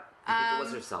find out. Do you think it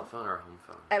was her cell phone or her home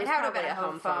phone? It was had to have probably been a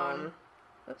home phone.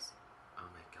 Oops. Oh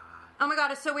my god! Oh my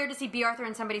god, it's so weird to see B. Arthur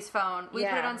in somebody's phone. We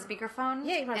put it Yeah. on speakerphone.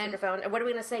 Yeah, you can and put your phone. And what are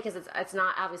we gonna say? Because it's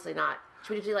not obviously not.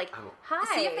 Should we just be like, Oh.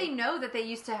 hi? See if they know that they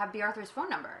used to have B. Arthur's phone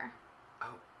number. Oh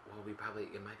well,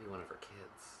 it might be one of her kids.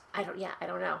 I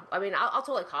don't know. I mean, I'll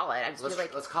totally call it. I just Let's be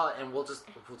like, let's call it, and we'll just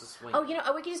wing. oh,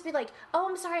 we could just be like, oh,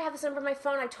 I'm sorry, I have this number on my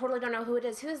phone. I totally don't know who it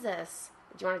is. Who's this?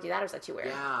 Do you want to do that, or is that too weird?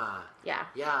 Yeah. Yeah.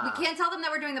 Yeah. We can't tell them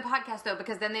that we're doing the podcast though,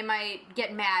 because then they might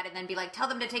get mad and then be like, "Tell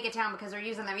them to take it down because they're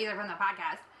using them either from the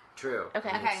podcast." True. Okay.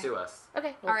 And Okay. Sue us.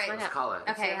 Okay. All right, Let's call it.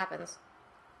 See Okay. what happens.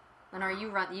 Lenore, you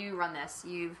run this.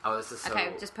 You. Oh, this is so.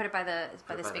 Okay, just put it by the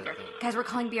by the speaker. thing. Guys, we're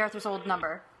calling B. Arthur's old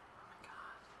number.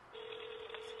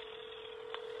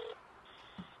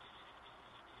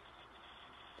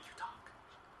 You talk.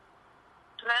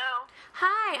 Hello?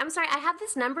 Hi, I'm sorry. I have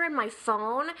this number in my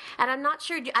phone, and I'm not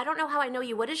sure. I don't know how I know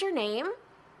you. What is your name?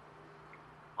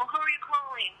 Well, who are you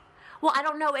calling? Well, I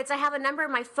don't know. I have a number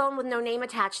in my phone with no name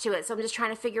attached to it, so I'm just trying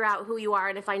to figure out who you are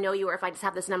and if I know you or if I just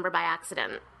have this number by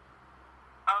accident.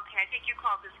 Okay, I think you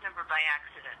called this number by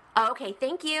accident. Oh, okay.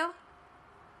 Thank you.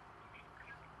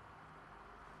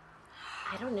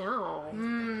 I don't know.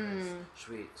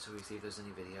 Should we see if there's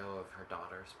any video of her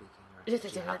daughter speaking? Or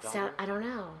does she have daughter? I don't know.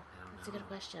 I don't That's a know. good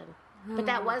question. But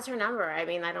that was her number. I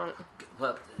mean, I don't.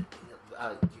 Well,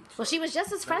 Well, she was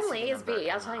just as let me see friendly the as number. B.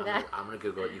 I'll tell you that. I'm gonna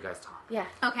Google it. You guys talk. Yeah.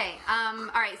 Okay. All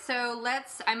right. So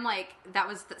I'm like, that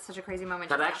was such a crazy moment.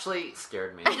 That just now. actually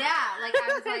scared me. Yeah. Like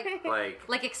I was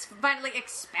Like finally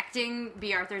expecting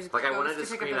B. Arthur's. I ghost wanted to pick up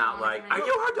scream the out phone or like, something. "Are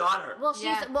you her daughter?" Well, she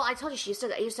Yeah. used to, I told you she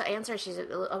used to answer. She's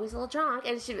always a little drunk,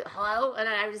 and she'd be, hello, and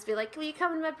then I would just be like, "Will you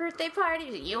come to my birthday party?"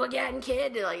 She'd be, you again,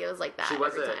 kid? Like it was like that. She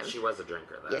was every time. a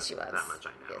drinker. Yes, she was. That much I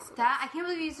know. Yes. That I can't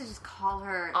believe you used to just call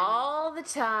her. and- All the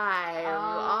time.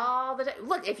 Oh. All the time.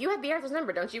 Look, if you have B. Arthur's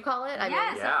number, don't you call it? I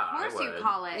Yes, Yeah, of I course you would.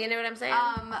 call it. You know what I'm saying?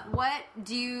 What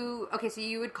do you? Okay, so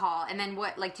you would call, and then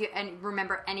what? Like, do you and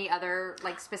remember any other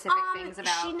like specific things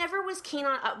about? She never was keen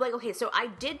on like. Okay, so I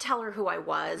did tell her who I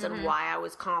was and why I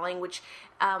was calling. Which,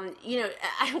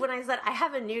 when I said I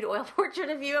have a nude oil portrait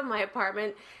of you in my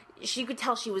apartment, she could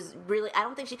tell she was really. I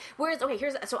don't think she. Whereas, okay,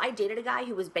 so I dated a guy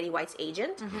who was Betty White's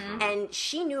agent, and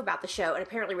she knew about the show and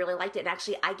apparently really liked it. And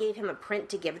actually, I gave him a print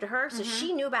to give to her, so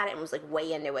she knew about it and was like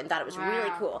way into it and thought it was really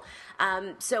Wow. cool.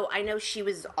 So I know she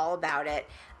was all about it.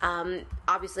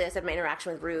 Obviously, I said my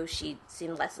interaction with Rue, she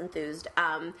seemed less enthused.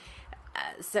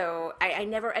 So I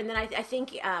never, and then I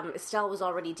think Estelle was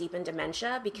already deep in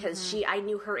dementia because I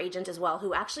knew her agent as well,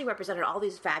 who actually represented all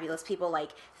these fabulous people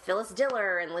like Phyllis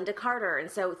Diller and Linda Carter, and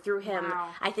so through him, Wow.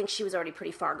 I think she was already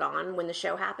pretty far gone when the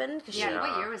show happened. 'Cause Yeah. she,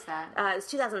 What year was that? it was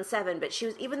 2007, but she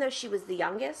was, even though she was the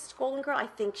youngest Golden Girl, I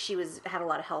think she had a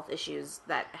lot of health issues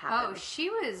that Oh, happened. she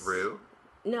was. Rue.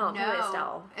 No, No,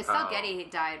 Estelle. Estelle Oh. Getty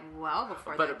died well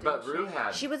before that. But didn't Rue she?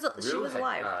 had She was Rue had,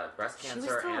 alive. breast She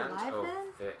cancer was still and alive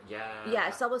then? Yeah,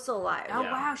 Estelle was still alive. Oh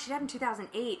Yeah. wow, she died in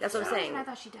 2008. That's what I'm For some saying. reason I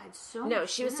thought she died so. No, much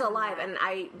she was sooner still than alive, that.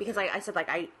 and because I said like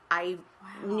I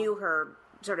knew her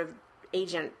sort of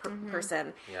agent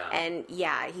person. Yeah. And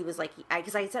he was like,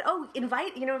 because I said, oh,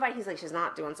 invite. He's like, she's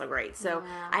not doing so great. So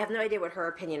I have no idea what her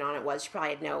opinion on it was. She probably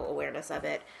had no awareness of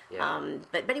it. Yeah.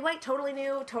 But Betty White totally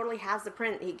knew, totally has the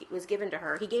print. He was given to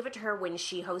her. He gave it to her when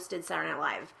she hosted Saturday Night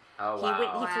Live. Oh, He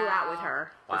flew out with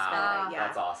her. Wow.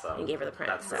 That's awesome. And gave her the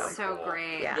print. That's really so cool.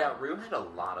 great. Yeah. Rue had a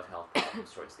lot of health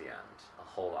problems towards the end. A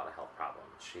whole lot of health problems.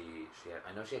 She had,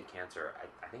 I know she had cancer.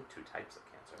 I think 2 types of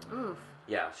cancer. Oof.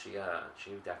 Yeah, she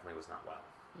definitely was not well.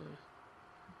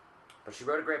 But she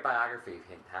wrote a great biography. If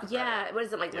you haven't read it. What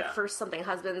is it, like, First Something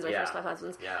Husbands, or First 5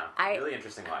 Husbands? Yeah, really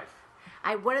interesting life.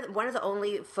 One of the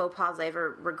only faux pas I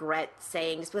ever regret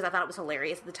saying, just because I thought it was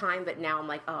hilarious at the time, but now I'm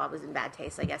like, oh, I was in bad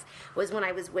taste, I guess, was when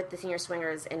I was with the Senior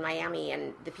Swingers in Miami,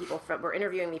 and the people were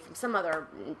interviewing me from some other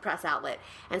press outlet,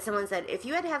 and someone said, if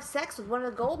you had to have sex with one of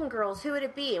the Golden Girls, who would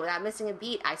it be? And without missing a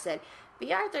beat, I said,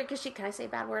 B. Arthur, because can I say a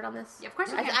bad word on this? Yeah, of course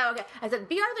you can. Okay. I said,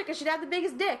 B. Arthur, because she'd have the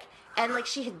biggest dick. And, like,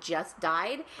 she had just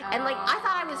died. And, like, I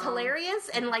thought I was hilarious.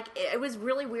 And, like, it was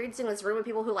really weird seeing this room of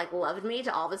people who, like, loved me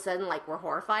to all of a sudden, like, were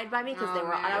horrified by me because they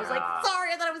were, and I was like,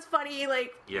 sorry, I thought it was funny.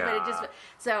 Like, but it just,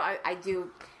 so I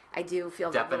do feel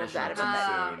a little bad about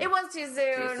that. It was too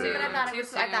soon, but I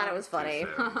thought it was funny.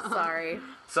 Sorry.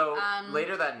 So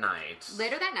later that night,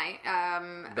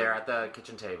 they're at the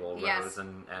kitchen table, Rose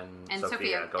and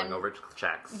Sophia going over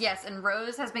checks. Yes, and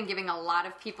Rose has been giving a lot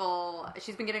of people.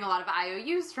 She's been getting a lot of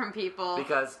IOUs from people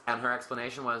and her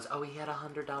explanation was, oh, he had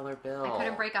 $100 bill. I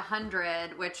couldn't break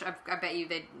 100, which I bet you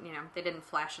they didn't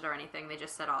flash it or anything. They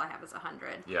just said all I have is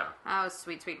 100. Yeah. Oh,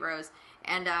 sweet Rose.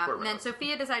 And then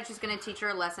Sophia decides she's going to teach her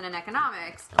a lesson in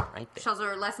economics. Right there. She tells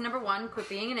her lesson number 1, quit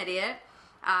being an idiot.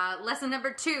 Lesson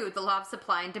number 2, the law of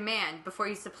supply and demand. Before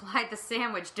you supply the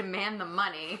sandwich, demand the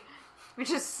money. Which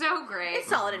is so great. It's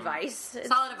solid advice.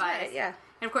 Right, yeah.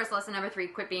 And of course, lesson number 3,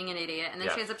 quit being an idiot. And then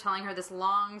she ends up telling her this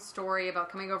long story about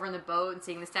coming over in the boat and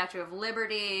seeing the Statue of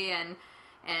Liberty and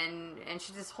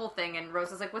she did this whole thing, and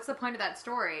Rose was like, what's the point of that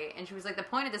story? And she was like, the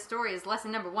point of the story is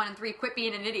lesson number 1 and 3, quit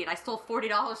being an idiot. I stole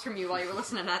 $40 from you while you were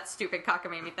listening to that stupid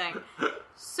cockamamie thing.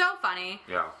 So funny.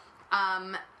 Yeah.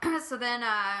 So then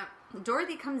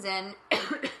Dorothy comes in.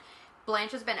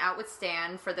 Blanche has been out with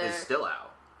Stan for the... He's still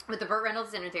out. With the Burt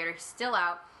Reynolds dinner theater. He's still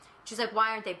out. She's like, why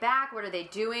aren't they back? What are they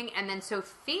doing? And then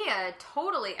Sophia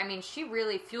she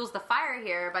really fuels the fire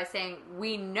here by saying,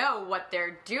 we know what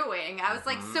they're doing. I was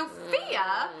like,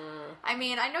 Sophia? I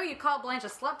mean, I know you call Blanche a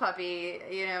slut puppy,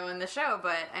 in the show,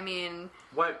 but, I mean...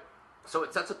 What? So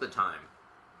it sets up the time.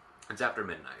 It's after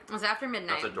midnight. It's after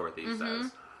midnight. That's what Dorothy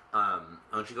says.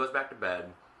 And she goes back to bed.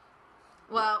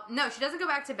 Well, no, she doesn't go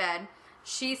back to bed.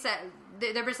 She said,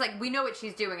 they're just like, we know what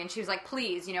she's doing. And she was like,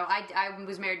 please, I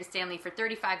was married to Stanley for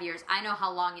 35 years. I know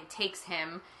how long it takes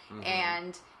him.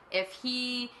 And if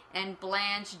he and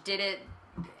Blanche did it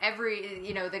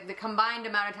the combined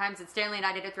amount of times that Stanley and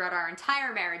I did it throughout our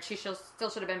entire marriage, she still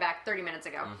should have been back 30 minutes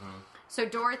ago. So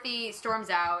Dorothy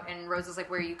storms out, and Rose is like,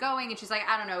 where are you going? And she's like,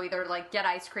 I don't know, either like get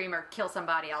ice cream or kill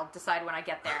somebody. I'll decide when I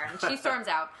get there. And she storms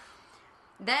out.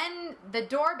 Then the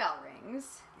doorbell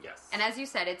rings. Yes. And as you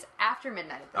said, it's after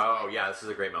midnight at this point. Yeah, this is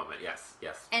a great moment. Yes.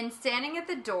 And standing at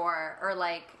the door are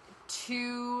like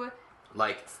 2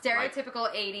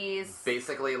 stereotypical 80s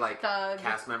basically thug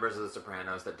cast members of The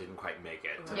Sopranos that didn't quite make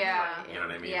it. Yeah. You know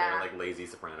what I mean? Yeah. They're like lazy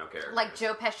soprano characters. Like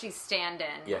Joe Pesci's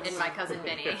stand-in in My Cousin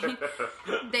Vinny.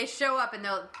 They show up and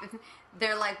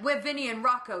they're like, we're Vinny and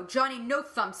Rocco. Johnny No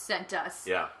Thumb sent us.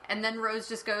 Yeah. And then Rose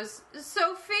just goes,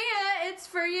 Sophia, it's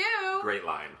for you. Great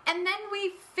line. And then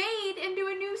we fade into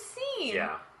a new scene.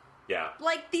 Yeah.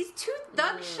 Like, these 2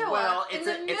 thugs show up in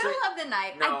the middle of the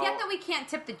night. No. I get that we can't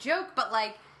tip the joke, but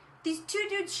like, these 2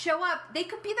 dudes show up. They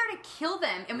could be there to kill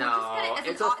them, and we're just gonna,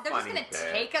 they're just gonna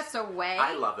take us away.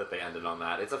 I love that they ended on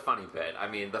that. It's a funny bit. I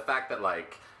mean, the fact that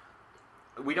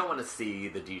we don't want to see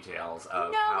the details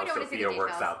of how Sophia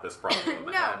works out this problem.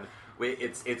 And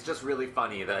it's just really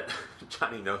funny that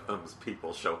Johnny No Thumb's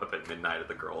people show up at midnight at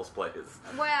the girls' place.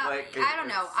 Well, I don't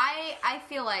know. I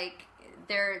feel like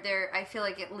I feel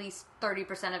like at least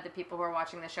 30% of the people who are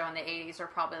watching the show in the 80s are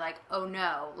probably like, oh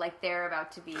no, like they're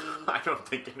about to be I don't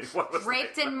think anyone was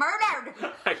raped and murdered.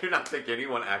 I do not think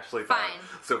anyone actually thought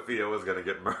Sophia was going to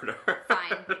get murdered.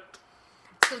 Fine.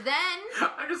 So then...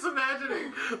 I'm just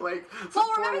imagining, remember the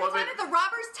time that the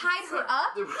robbers tied her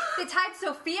up? They tied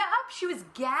Sophia up? She was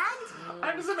gagged?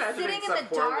 I'm just imagining sitting some in the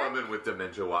poor dark? woman with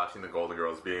dementia watching the Golden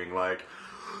Girls being like,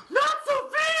 not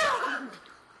Sophia!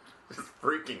 Just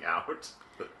freaking out.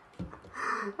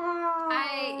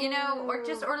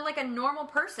 or like a normal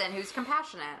person who's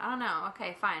compassionate. I don't know.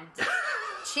 Okay, fine.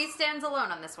 She stands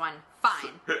alone on this one.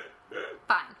 Fine.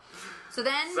 So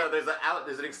then... So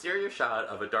there's an exterior shot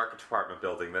of a dark apartment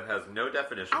building that has no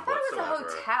definition I thought whatsoever. it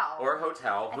was a hotel. Or a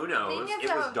hotel. Who knows?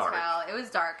 It was dark. It was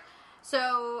dark.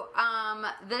 So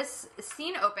this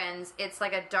scene opens. It's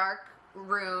like a dark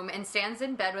room, and Stan's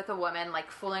in bed with a woman,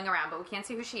 like fooling around, but we can't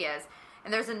see who she is.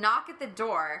 And there's a knock at the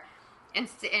door, and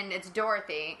it's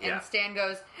Dorothy. And Stan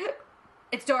goes,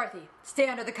 "It's Dorothy. Stay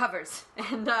under the covers."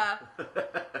 And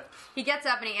he gets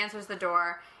up and he answers the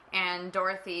door. And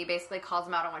Dorothy basically calls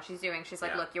him out on what she's doing. She's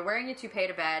like, "Look, you're wearing a toupee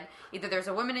to bed. Either there's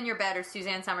a woman in your bed or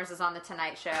Suzanne Summers is on The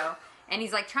Tonight Show." And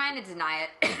he's like trying to deny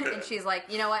it. And she's like,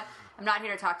 "You know what? I'm not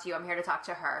here to talk to you. I'm here to talk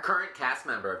to her." Current cast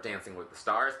member of Dancing with the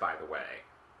Stars, by the way,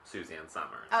 Suzanne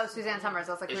Summers. Oh, Suzanne Summers.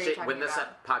 I was like, who are you talking when this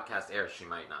about? podcast airs, she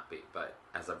might not be. But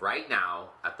as of right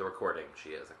now, at the recording, she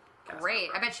is a cast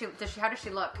Great. member. I bet how does she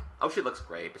look? Oh, she looks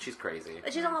great, but she's crazy.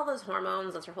 She's on all those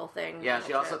hormones. That's her whole thing. Yeah,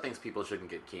 she also thinks people shouldn't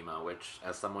get chemo, which,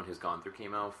 as someone who's gone through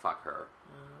chemo, fuck her.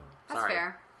 That's Sorry.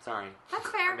 fair. Sorry. That's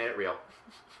fair. I made it real.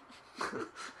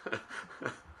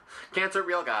 Cancer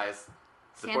real, guys.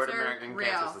 Support Cancer American real.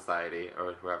 Cancer Society,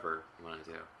 or whoever you want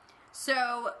to do.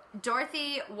 So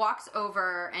Dorothy walks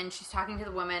over and she's talking to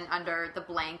the woman under the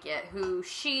blanket, who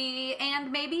she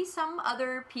and maybe some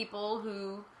other people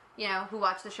who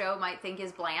watch the show might think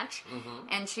is Blanche. Mm-hmm.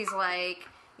 And she's like,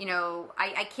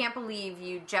 I can't believe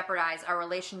you jeopardize our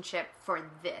relationship for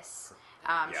this.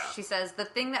 She says, the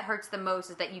thing that hurts the most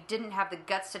is that you didn't have the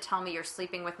guts to tell me you're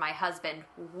sleeping with my husband,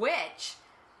 which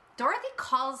Dorothy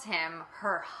calls him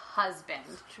her husband.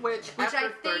 Which after I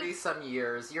think, 30-some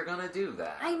years, you're going to do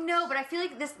that. I know, but I feel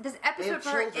like this episode for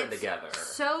her, it's together.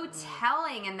 So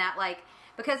telling in that, like,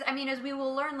 because, I mean, as we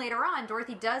will learn later on,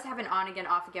 Dorothy does have an on-again,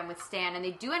 off-again with Stan, and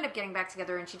they do end up getting back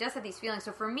together, and she does have these feelings.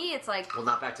 So for me, it's like... Well,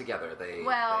 not back together. They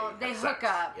hook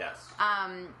up. Yes.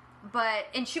 But,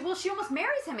 and she almost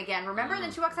marries him again, remember? And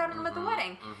then she walks out on him at the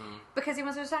wedding because he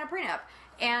wants her to sign a prenup.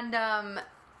 And,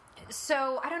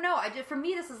 so, I don't know. For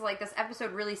me, this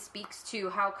episode really speaks to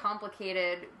how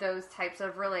complicated those types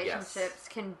of relationships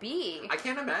can be. I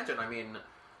can't imagine. I mean,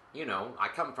 I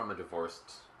come from a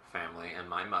divorced family, and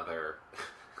my mother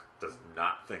does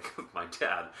not think of my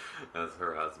dad as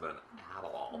her husband at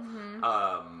all.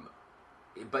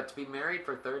 Mm-hmm. But to be married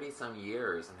for 30-some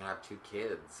years and have 2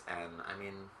 kids, and, I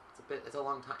mean... It's a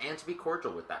long time, and to be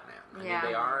cordial with that man. I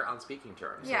mean, they are on speaking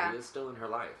terms. So he is still in her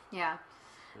life. Yeah.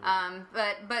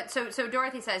 But so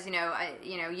Dorothy says, you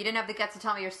didn't have the guts to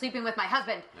tell me you're sleeping with my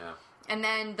husband. Yeah. And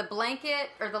then the blanket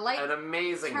or the light, an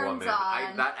amazing turns woman.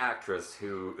 on. That actress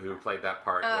who played that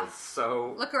part was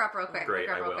so. Look her up real quick. Great,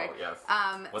 I will. Quick. Yes.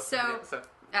 What's the name?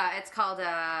 It's called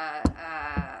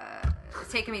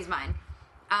Take Him, He's Mine.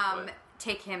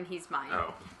 Take him, he's mine.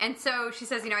 Oh. And so she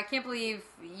says, I can't believe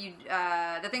you,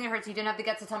 the thing that hurts, you didn't have the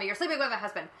guts to tell me you're sleeping with my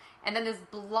husband. And then this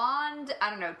blonde,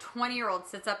 20-year-old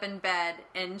sits up in bed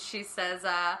and she says,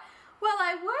 well,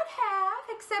 I would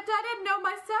have, except I didn't know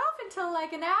myself until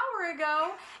like an hour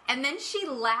ago. And then she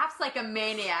laughs like a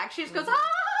maniac. She just goes,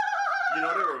 ah! You know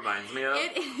what it reminds me of?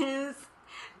 It is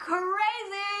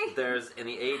crazy. There's, in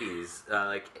the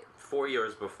 80s, 4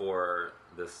 years before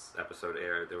this episode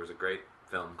aired, there was a great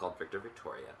film called Victor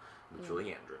Victoria with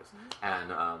Julie Andrews,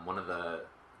 and one of the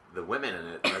women in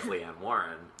it, Leslie Ann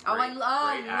Warren. Great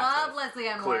love Leslie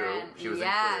Ann Clue. Warren. She was in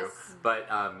Clue, but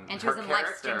and she was in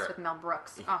Life Stinks with Mel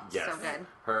Brooks. Oh, yes, so good.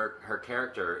 Her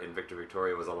character in Victor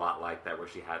Victoria was a lot like that, where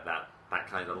she had that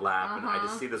kind of laugh, and I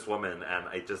just see this woman, and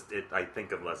I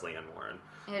think of Leslie Ann Warren.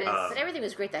 It is. But everything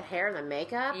was great. That hair and the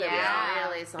makeup. It was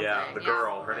really something. Yeah, the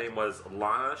girl. Her name was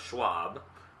Lana Schwab.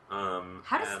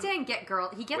 How does Stan get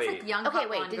girl? He gets young. Okay,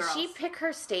 wait. Did she pick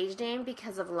her stage name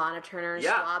because of Lana Turner's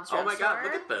yeah. Schwab's Oh my God!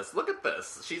 Drugstore? Look at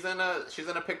this. She's in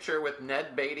a picture with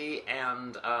Ned Beatty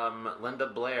and Linda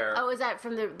Blair. Oh, is that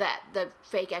from the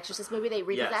fake Exorcist movie they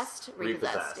repossessed? Yes,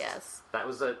 Repossessed. Yes. That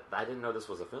was I didn't know this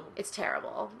was a film. It's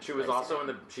terrible. She was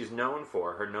also she's known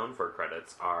for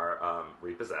credits are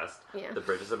Repossessed, The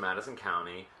Bridges of Madison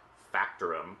County,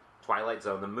 Factorum, Twilight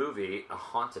Zone, the movie, a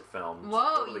haunted film.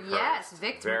 Whoa, totally yes, cursed.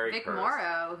 Vic Very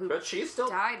Morrow, who but she's still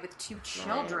died with 2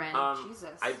 children.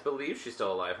 Jesus. I believe she's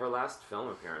still alive. Her last film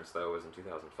appearance, though, was in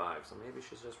 2005, so maybe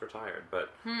she's just retired.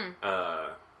 But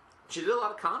she did a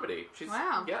lot of comedy. She's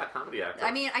a comedy actor.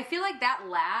 I mean, I feel like that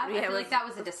laugh. I feel like that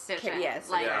was a decision. Yes,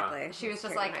 like, exactly. She was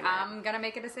just like, I'm gonna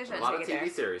make a decision. A lot of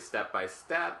TV series, Step by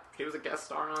Step. He was a guest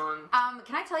star on.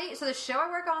 Can I tell you? So the show I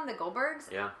work on, The Goldbergs.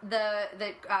 Yeah.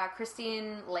 The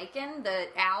Christine Lakin, the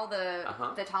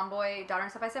tomboy daughter in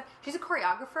Step by Step. She's a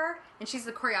choreographer, and she's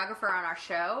the choreographer on our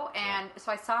show. And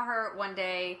so I saw her one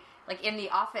day, like in the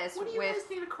office. What do you guys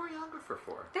need a choreographer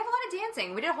for? They have a lot of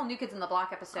dancing. We did a whole New Kids on the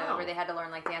Block episode where they had to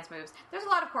learn like dance moves. moves. There's a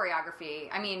lot of choreography.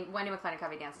 I mean, Wendy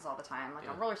McLendon-Covey dances all the time, like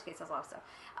on roller skates, does a lot of stuff.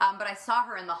 But I saw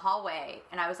her in the hallway,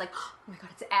 and I was like, oh my god,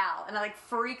 it's Al. And I like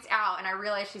freaked out, and I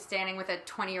realized she's standing with a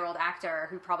 20-year-old actor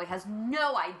who probably has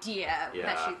no idea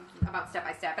about Step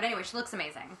by Step. But anyway, she looks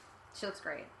amazing. She looks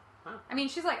great. Wow. I mean,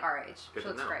 she's like our age. Good she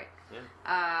looks know. great.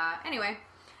 Yeah. Anyway.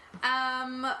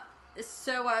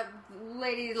 So,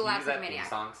 Lady Can you Last use that Maniac. theme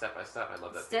song, Step by Step? I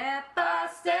love that. Step by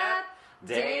step,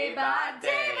 day by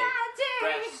day,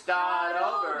 fresh start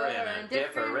over in a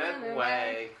different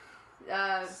way.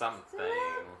 Something.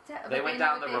 They went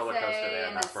down the roller coaster there,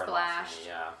 and that's where it lost me.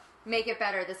 Yeah. Make it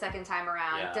better the second time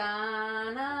around. Yeah. Da,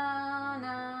 na,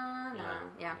 na, na.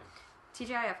 Yeah. TGIF,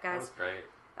 That guys. was great.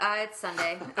 It's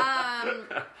Sunday.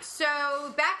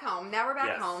 So, back home. Now we're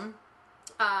back home.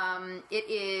 It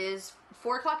is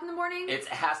 4 o'clock in the morning. It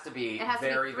has to be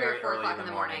very, 3 or very 4 early o'clock in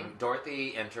the morning.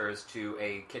 Dorothy enters to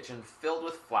a kitchen filled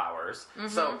with flowers. Mm-hmm.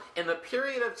 So, in the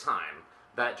period of time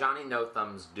that Johnny No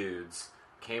Thumb's dudes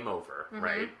came over, Mm-hmm.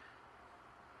 right?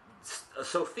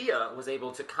 Sophia was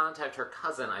able to contact her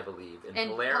cousin, I believe, in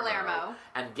Palermo,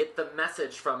 and get the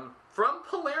message from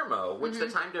Palermo, which Mm-hmm. the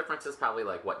time difference is probably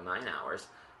like, 9 hours?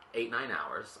 8-9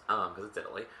 hours, because it's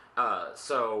Italy.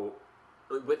 So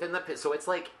it's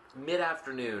like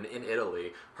mid-afternoon in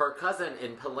Italy. Her cousin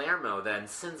in Palermo then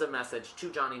sends a message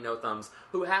to Johnny No Thumbs,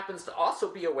 who happens to also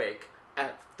be awake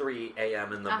at 3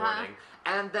 a.m. in the morning,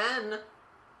 and then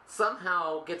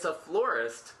somehow gets a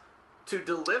florist to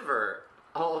deliver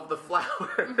all of the flowers.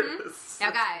 Mm-hmm.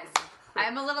 Now, guys,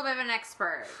 I'm a little bit of an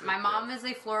expert. My mom is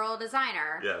a floral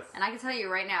designer. Yes. And I can tell you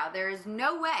right now, there is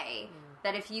no way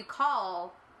that if you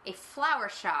call a flower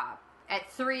shop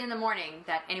at 3 in the morning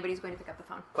that anybody's going to pick up the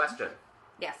phone. Question.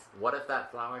 Yes. What if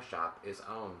that flower shop is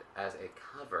owned as a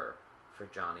cover for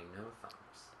Johnny No Thumbs?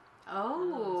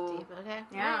 Oh. Deep. Okay.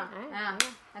 Yeah. All right. Yeah.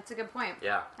 That's a good point.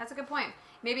 Yeah. That's a good point.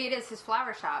 Maybe it is his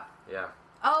flower shop. Yeah.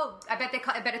 Oh, I bet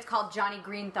it's called Johnny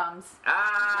Green Thumbs.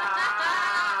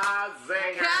 Ah,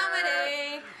 zinger!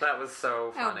 Comedy. That was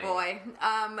so funny. Oh boy.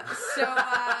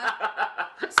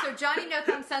 So Johnny No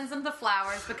Thumb sends them the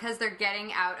flowers because they're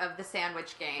getting out of the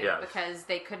sandwich game. Yes. Because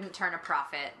they couldn't turn a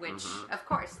profit, which of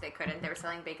course they couldn't. They were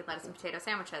selling bacon, lettuce, and potato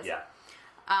sandwiches. Yeah.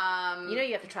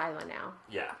 You have to try one now.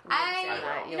 Yeah.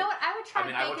 You know what? I would try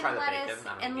I would try bacon, the lettuce,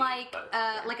 bacon. I and don't eat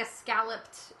it, like a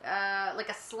scalloped, like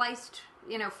a sliced,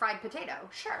 fried potato.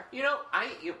 Sure.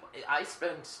 I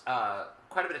spent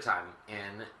quite a bit of time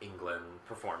in England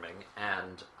performing,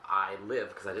 and I lived,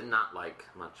 because I did not like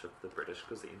much of the British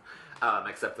cuisine,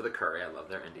 except for the curry. I love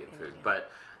their Indian food. But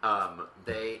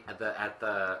they, at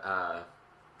the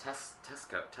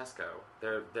Tesco,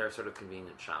 they're sort of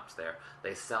convenient shops there.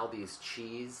 They sell these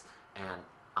cheese and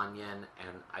onion,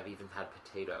 and I've even had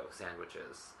potato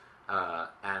sandwiches,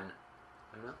 and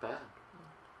they're not bad.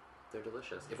 They're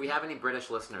delicious. If we have any British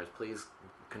listeners, please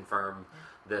confirm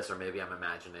this, or maybe I'm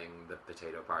imagining the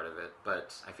potato part of it,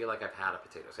 but I feel like I've had a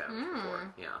potato sandwich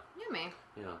before. Yeah. Yummy.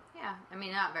 Yeah. Yeah. I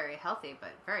mean, not very healthy,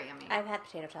 but very yummy. I've had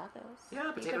potato tacos.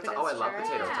 Yeah, potato You could tacos. put Oh, I it love stir.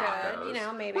 potato Yeah.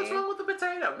 tacos. Maybe. What's wrong with the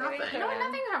potato? Maybe Nothing. No,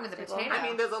 nothing's wrong with the People- potato. I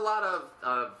mean, there's a lot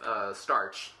of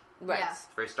starch. Right. Yeah. It's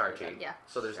very starchy. Yeah.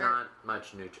 So there's Sure. not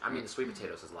much nutrient. I mean, sweet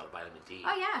potatoes has a lot of vitamin D.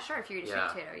 Oh yeah, sure. If you eat a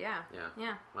Yeah. sweet potato, yeah. Yeah.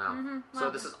 Yeah. Wow. So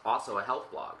Well- this is also a health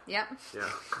blog. Yep. Yeah.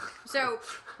 So,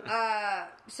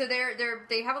 so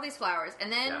they have all these flowers,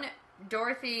 and then Yeah.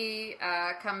 Dorothy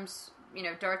comes.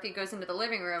 Dorothy goes into the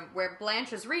living room where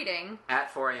Blanche is reading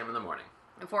At 4 a.m. in the morning.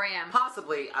 at 4 a.m.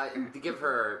 Possibly, to give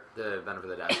her the benefit of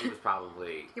the doubt, she was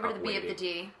probably Give her the B of the waiting-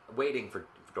 D. Waiting for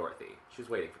Dorothy. She was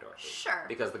waiting for Dorothy. Sure.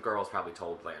 Because the girls probably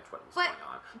told Blanche what was But- going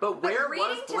on. But where reading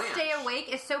was to Blanche? stay awake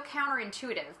is so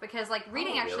counterintuitive because,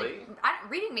 reading really?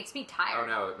 reading makes me tired. Oh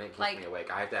no, it keeps Like- me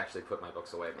awake. I have to actually put my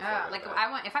books away before I go to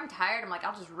bed. if I'm tired, I'm like,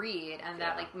 I'll just read, and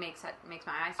that Yeah. makes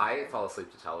my eyes I tired. fall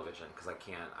asleep to television because I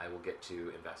can't. I will get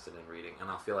too invested in reading, and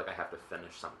I'll feel like I have to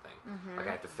finish something. Like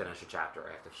I have to finish a chapter,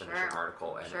 I have to finish an Sure.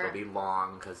 article, and Sure. it'll be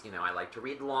long because I like to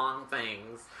read long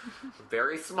things.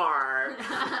 Very smart.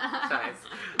 Guys,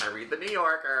 I read the New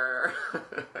Yorker.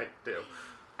 I do.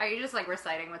 Are you just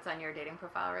reciting what's on your dating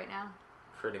profile right now?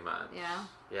 Pretty much. Yeah.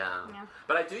 Yeah. Yeah.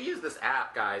 But I do use this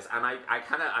app, guys, and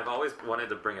I've always wanted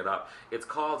to bring it up. It's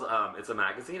called, it's a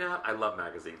magazine app. I love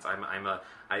magazines.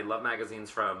 I love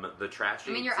magazines from the trashy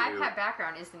I mean, your to... iPad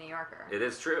background is the New Yorker. It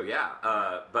is true, yeah.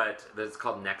 But it's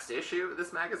called Next Issue,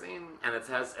 this magazine, and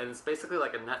it's basically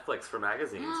like a Netflix for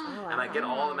magazines. And I get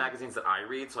all the magazines that I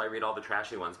read, so I read all the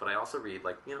trashy ones, but I also read,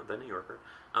 the New Yorker.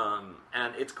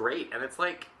 And it's great, and it's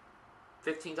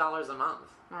 $15 a month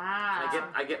Wow. And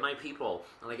I get my People,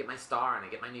 and I get my Star, and I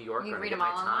get my New Yorker, You and I read get them my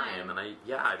all Time, online.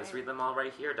 and I just read them all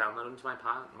right here, download them to my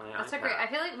That's so iPad. great. I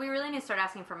feel like we really need to start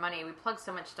asking for money. We plug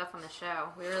so much stuff on the show.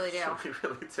 We really do. We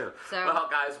really do. So- well,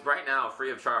 guys, right now,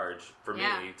 free of charge for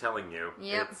Yeah. me, telling you,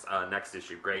 Yep. it's next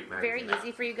issue. Great Very magazine.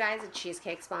 easy for you guys, a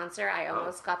cheesecake sponsor. I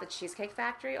almost got the Cheesecake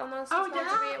Factory almost Oh, to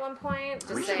sponsor yeah? me at one point.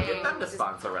 Just We should saying, get them to just-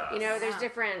 sponsor us. You know, there's Yeah.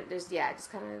 different. There's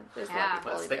just kind of there's a lot Yeah. of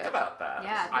people Let's who think do it. about that.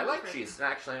 Yeah, I like that's cheese.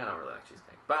 Actually, I don't really like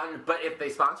cheesecake. But if they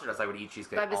sponsored us, I would eat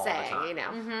cheesecake But I'm just all saying, the time. you know.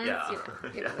 Mm-hmm.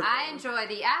 Yeah. You know. I enjoy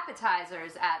the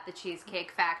appetizers at the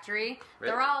Cheesecake Factory.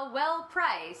 Really? They're all well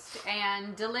priced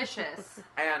and delicious.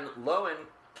 And low in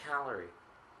calorie.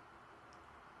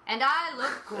 And I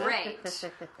look great.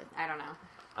 I don't know.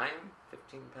 I'm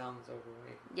 15 pounds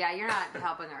overweight. Yeah, you're not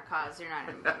helping our cause. You're not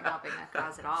helping that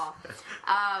cause at all.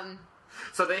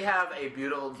 So they have a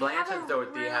beautiful, Blanche have and a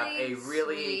Dorothy have a really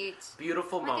really sweet-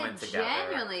 beautiful Like moment a together.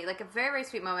 genuinely, like a very, very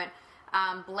sweet moment.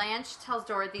 Blanche tells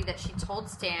Dorothy that she told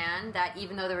Stan that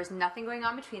even though there was nothing going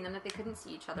on between them, that they couldn't see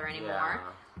each other anymore.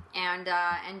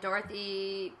 And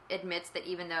Dorothy admits that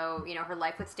even though her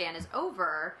life with Stan is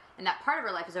over, and that part of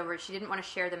her life is over, she didn't want to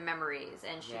share the memories,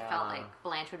 and she felt like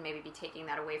Blanche would maybe be taking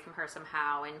that away from her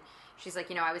somehow. And she's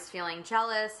like, I was feeling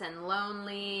jealous and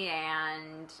lonely,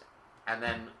 and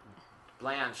then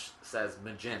Blanche says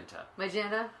magenta.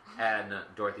 Magenta. And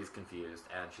Dorothy's confused,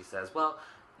 and she says, "Well,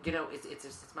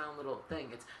 it's my own little thing.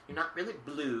 You're not really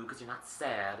blue because you're not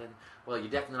sad, and well, you're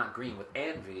definitely not green with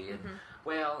envy, and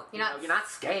well, you're not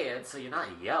scared, so you're not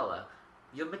yellow.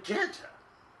 You're magenta."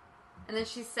 And then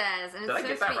she says, and Did I it's so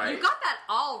get that sweet. right? You got that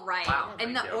all right. Wow,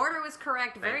 and thank the you. order was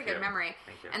correct. Very Thank good you. memory.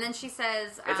 Thank you. And then she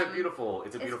says, It's a beautiful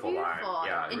line.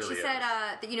 Yeah, it and really she is. said,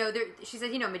 she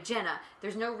said, magenta.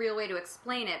 There's no real way to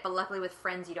explain it, but luckily with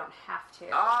friends you don't have to.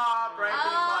 Breaking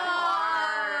my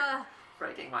heart.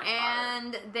 Breaking my heart.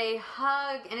 And they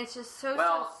hug, and it's just so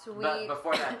sweet. But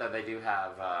before that, though, they do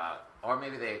have, or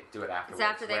maybe they do it afterwards. It's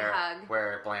after they hug.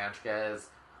 Where Blanche goes,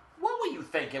 "What were you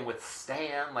thinking with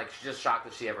Stan?" Like, she's just shocked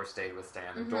that she ever stayed with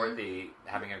Stan. And Dorothy,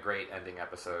 having a great ending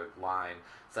episode line,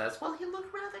 says, "Well, he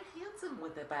looked rather handsome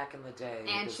with it back in the day.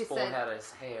 And with she his full said- head of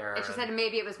his hair." And she said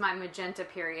maybe it was my magenta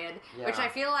period, which Yeah. I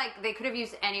feel like they could have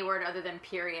used any word other than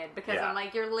period, because Yeah. I'm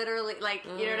like, you're literally, like,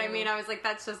 you know what I mean? I was like,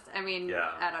 that's just, I mean,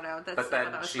 Yeah. I don't know. But I thought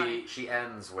then that was funny. she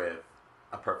ends with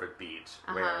a perfect beat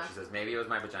where she says, "Maybe it was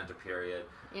my magenta period."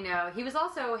 He was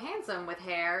also handsome with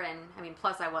hair, and I mean,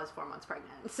 plus I was 4 months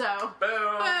pregnant, so Boom!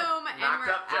 and Knocked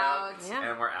we're up out. jokes, Yeah.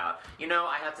 and we're out.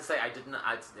 I have to say,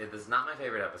 it is not my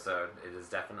favorite episode. It is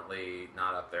definitely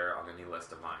not up there on any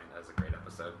list of mine as a great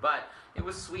episode. But it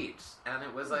was sweet, and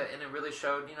it was and it really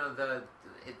showed,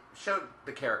 it showed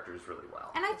the characters really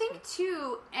well. And I think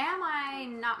too, am I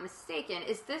not mistaken?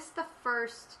 Is this the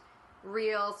first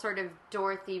real sort of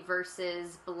Dorothy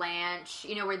versus Blanche?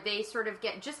 Where they sort of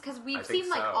get, just because we've I think seen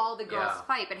like so. all the girls Yeah.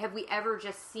 fight, but have we ever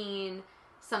just seen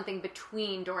something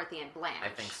between Dorothy and Blanche? I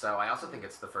think so. I also think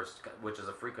it's the first, which is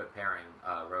a frequent pairing,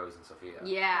 Rose and Sophia.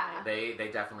 Yeah. They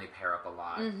definitely pair up a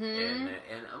lot.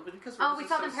 Because Oh, Rose we is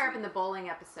saw so them pair up sweet. in the bowling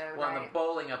episode, Well, in right? the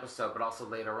bowling episode, but also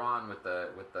later on with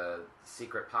the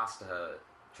secret pasta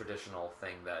traditional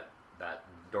thing that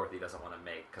Dorothy doesn't want to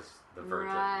make because the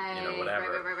virgin, Right, whatever.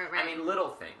 right. I mean, little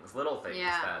things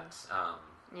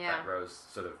Yeah. that Rose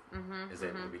sort of is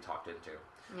able to be talked into.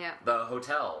 Yeah. The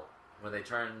hotel when they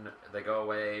go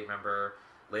away. Remember,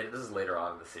 this is later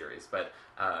on in the series, but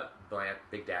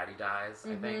Big Daddy dies,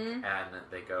 I think, and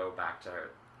they go back to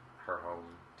her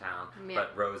hometown. Yeah.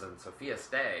 But Rose and Sophia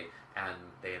stay, and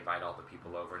they invite all the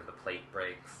people over, and the plate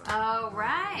breaks. And, Oh,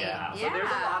 right. yeah. So there's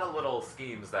a lot of little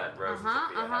schemes that Rose and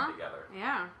Sophia have together.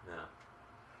 Yeah. Yeah.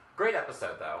 Great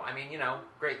episode, though. I mean,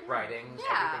 great writing.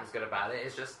 Yeah. Everything's good about it.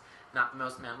 It's just not the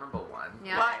most memorable one.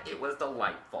 Yeah. But it was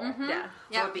delightful. Yeah.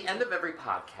 So at the end of every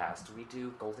podcast, we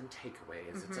do golden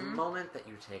takeaways. It's a moment that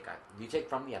you take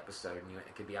from the episode, and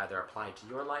it could be either applied to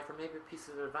your life or maybe a piece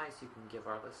of advice you can give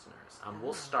our listeners.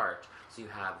 We'll start so you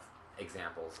have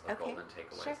examples of Okay, golden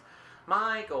takeaways. sure.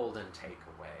 My golden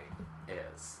takeaway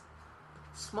is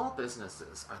small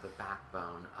businesses are the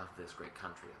backbone of this great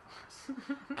country of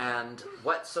ours. And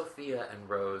what Sophia and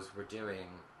Rose were doing,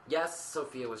 yes,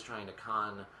 Sophia was trying to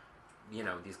con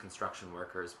these construction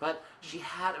workers, but she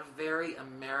had a very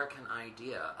American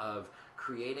idea of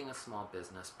creating a small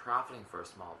business, profiting for a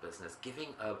small business,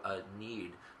 giving a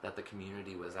need that the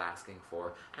community was asking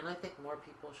for, and I think more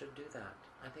people should do that.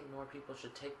 I think more people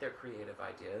should take their creative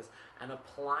ideas and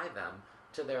apply them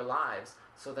to their lives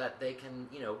so that they can,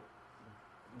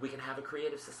 we can have a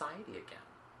creative society again.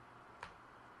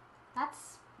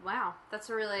 That's Wow, that's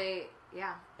a really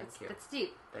That's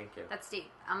deep. Thank you. That's deep.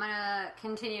 I'm gonna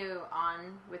continue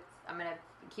on with. I'm gonna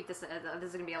keep this. This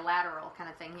is gonna be a lateral kind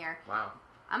of thing here. Wow.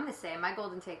 I'm gonna say my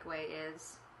golden takeaway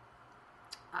is,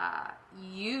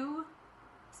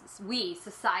 we as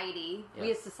society,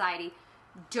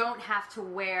 don't have to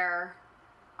wear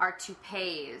our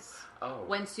toupees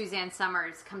when Suzanne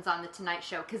Summers comes on the Tonight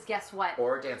Show. Because guess what?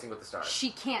 Or Dancing with the Stars.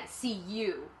 She can't see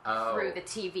you through the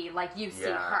TV like you see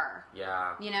her.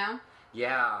 Yeah. You know?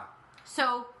 Yeah.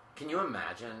 So... Can you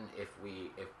imagine if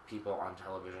people on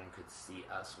television could see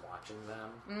us watching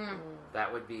them?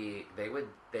 That would be... They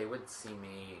would see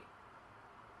me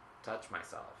touch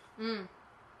myself.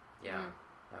 Yeah.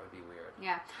 That would be weird.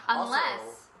 Yeah. Unless...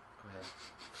 Also,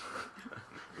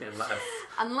 go ahead.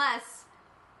 Unless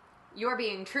you're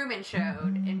being Truman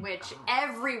Showed, in which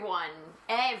everyone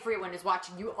is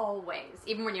watching you always.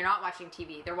 Even when you're not watching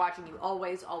TV, they're watching you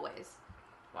always.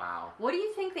 Wow. What do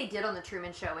you think they did on the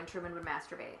Truman Show when Truman would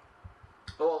masturbate?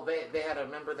 Well, they had a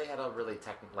really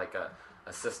technical, like a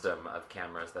system of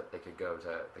cameras that they could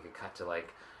cut to,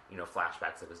 like, you know,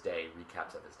 flashbacks of his day,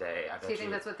 recaps of his day. So you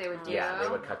think that's what they would do? Yeah, they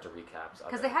would cut to recaps.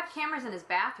 Because they have cameras in his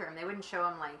bathroom. They wouldn't show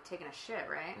him, like, taking a shit,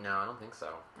 right? No, I don't think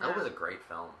so. That was a great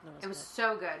film. It was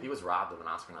so good. He was robbed of an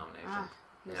Oscar nomination.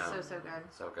 He was so good.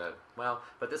 So good. Well,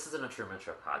 but this isn't a Truman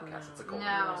Show podcast. It's a Golden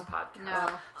Girls podcast.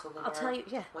 No. So, Lenore, I'll tell you,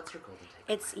 what's your golden takeaway?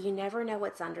 It's you never know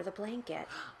what's under the blanket.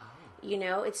 You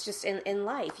know, it's just in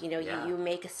life. You know, you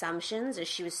make assumptions. And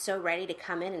she was so ready to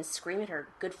come in and scream at her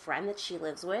good friend that she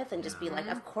lives with and just be like,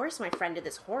 of course my friend did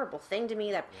this horrible thing to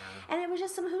me. And it was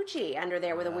just some hoochie under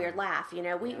there with a weird laugh. You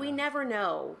know, we never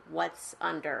know what's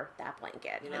under that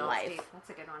blanket in life.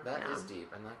 That's a good one. That is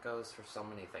deep, and that goes for so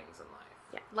many things in life.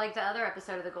 Yeah. Like the other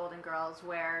episode of The Golden Girls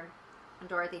where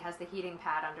Dorothy has the heating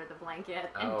pad under the blanket,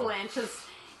 and Blanche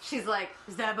she's like,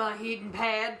 is that my heating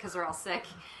pad? Because we're all sick.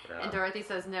 Yeah. And Dorothy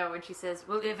says no, and she says,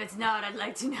 well, if it's not, I'd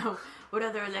like to know what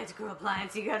other electrical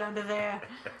appliance you got under there.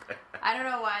 I don't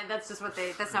know why. That's just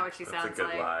that's not what she sounds like. That's a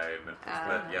good line.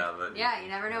 Yeah, you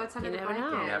never know what's under the blanket.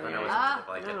 You never know what's under the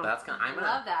blanket. No. That's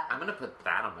love that. I'm gonna put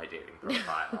that on my dating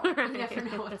profile. You never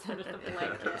know what's under the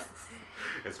blanket.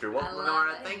 It's true. Well,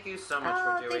 Lenora, thank you so much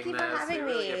for doing this. Thank you for having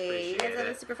me. Really appreciate it.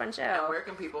 It's a super fun show. And where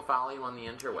can people follow you on the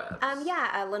interwebs?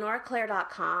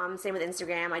 LenoraClaire.com. Same with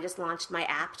Instagram. I just launched my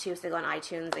app too, so they go on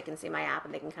iTunes. They can see my app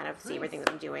and they can kind of see everything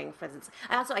that I'm doing.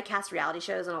 I cast reality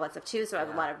shows and all that stuff too, so I have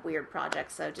a lot of weird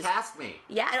projects. So just cast me.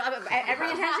 Yeah,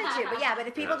 every intention to. But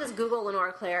if people just Google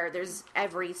Lenora Claire, there's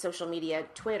every social media,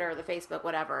 Twitter, the Facebook,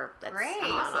 whatever. That's great.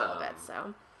 I'm on all of it.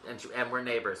 So. And we're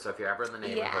neighbors, so if you're ever in the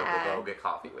neighborhood, we'll go get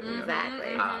coffee with you.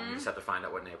 Exactly. You just have to find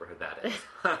out what neighborhood that is.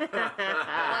 Well, you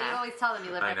always tell them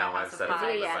you live at the House of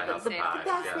Pies. The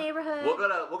best neighborhood. We'll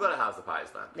go to House of Pies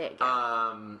then. There you go.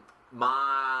 I'm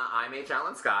H.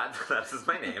 Allen Scott. That is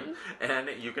my name. And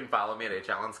you can follow me at H.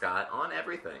 Allen Scott on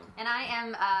everything. And I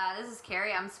am, this is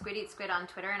Carrie. I'm Squid Eat Squid on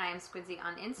Twitter, and I am Squidsy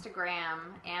on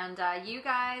Instagram. And you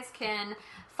guys can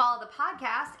follow the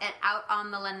podcast at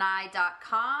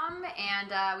outonthelanai.com.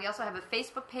 And we also have a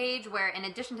Facebook page where, in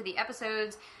addition to the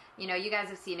episodes, you know, you guys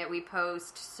have seen it. We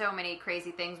post so many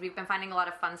crazy things. We've been finding a lot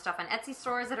of fun stuff on Etsy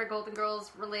stores that are Golden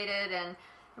Girls related, and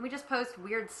we just post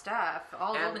weird stuff,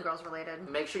 all Golden Girls related.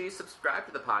 Make sure you subscribe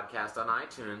to the podcast on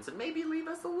iTunes and maybe leave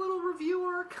us a little review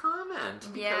or a comment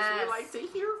because we like to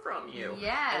hear from you.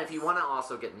 Yes. And if you want to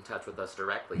also get in touch with us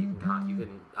directly, you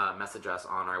can message us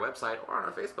on our website or on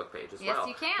our Facebook page as well. Yes,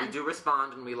 you can. We do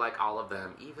respond and we like all of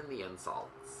them, even the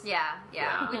insults. Yeah.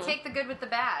 We take the good with the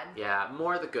bad. Yeah,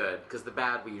 more the good because the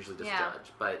bad we usually just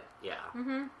judge. But yeah.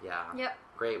 Yep.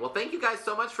 Great. Well, thank you guys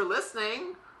so much for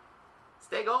listening.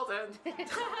 Stay golden.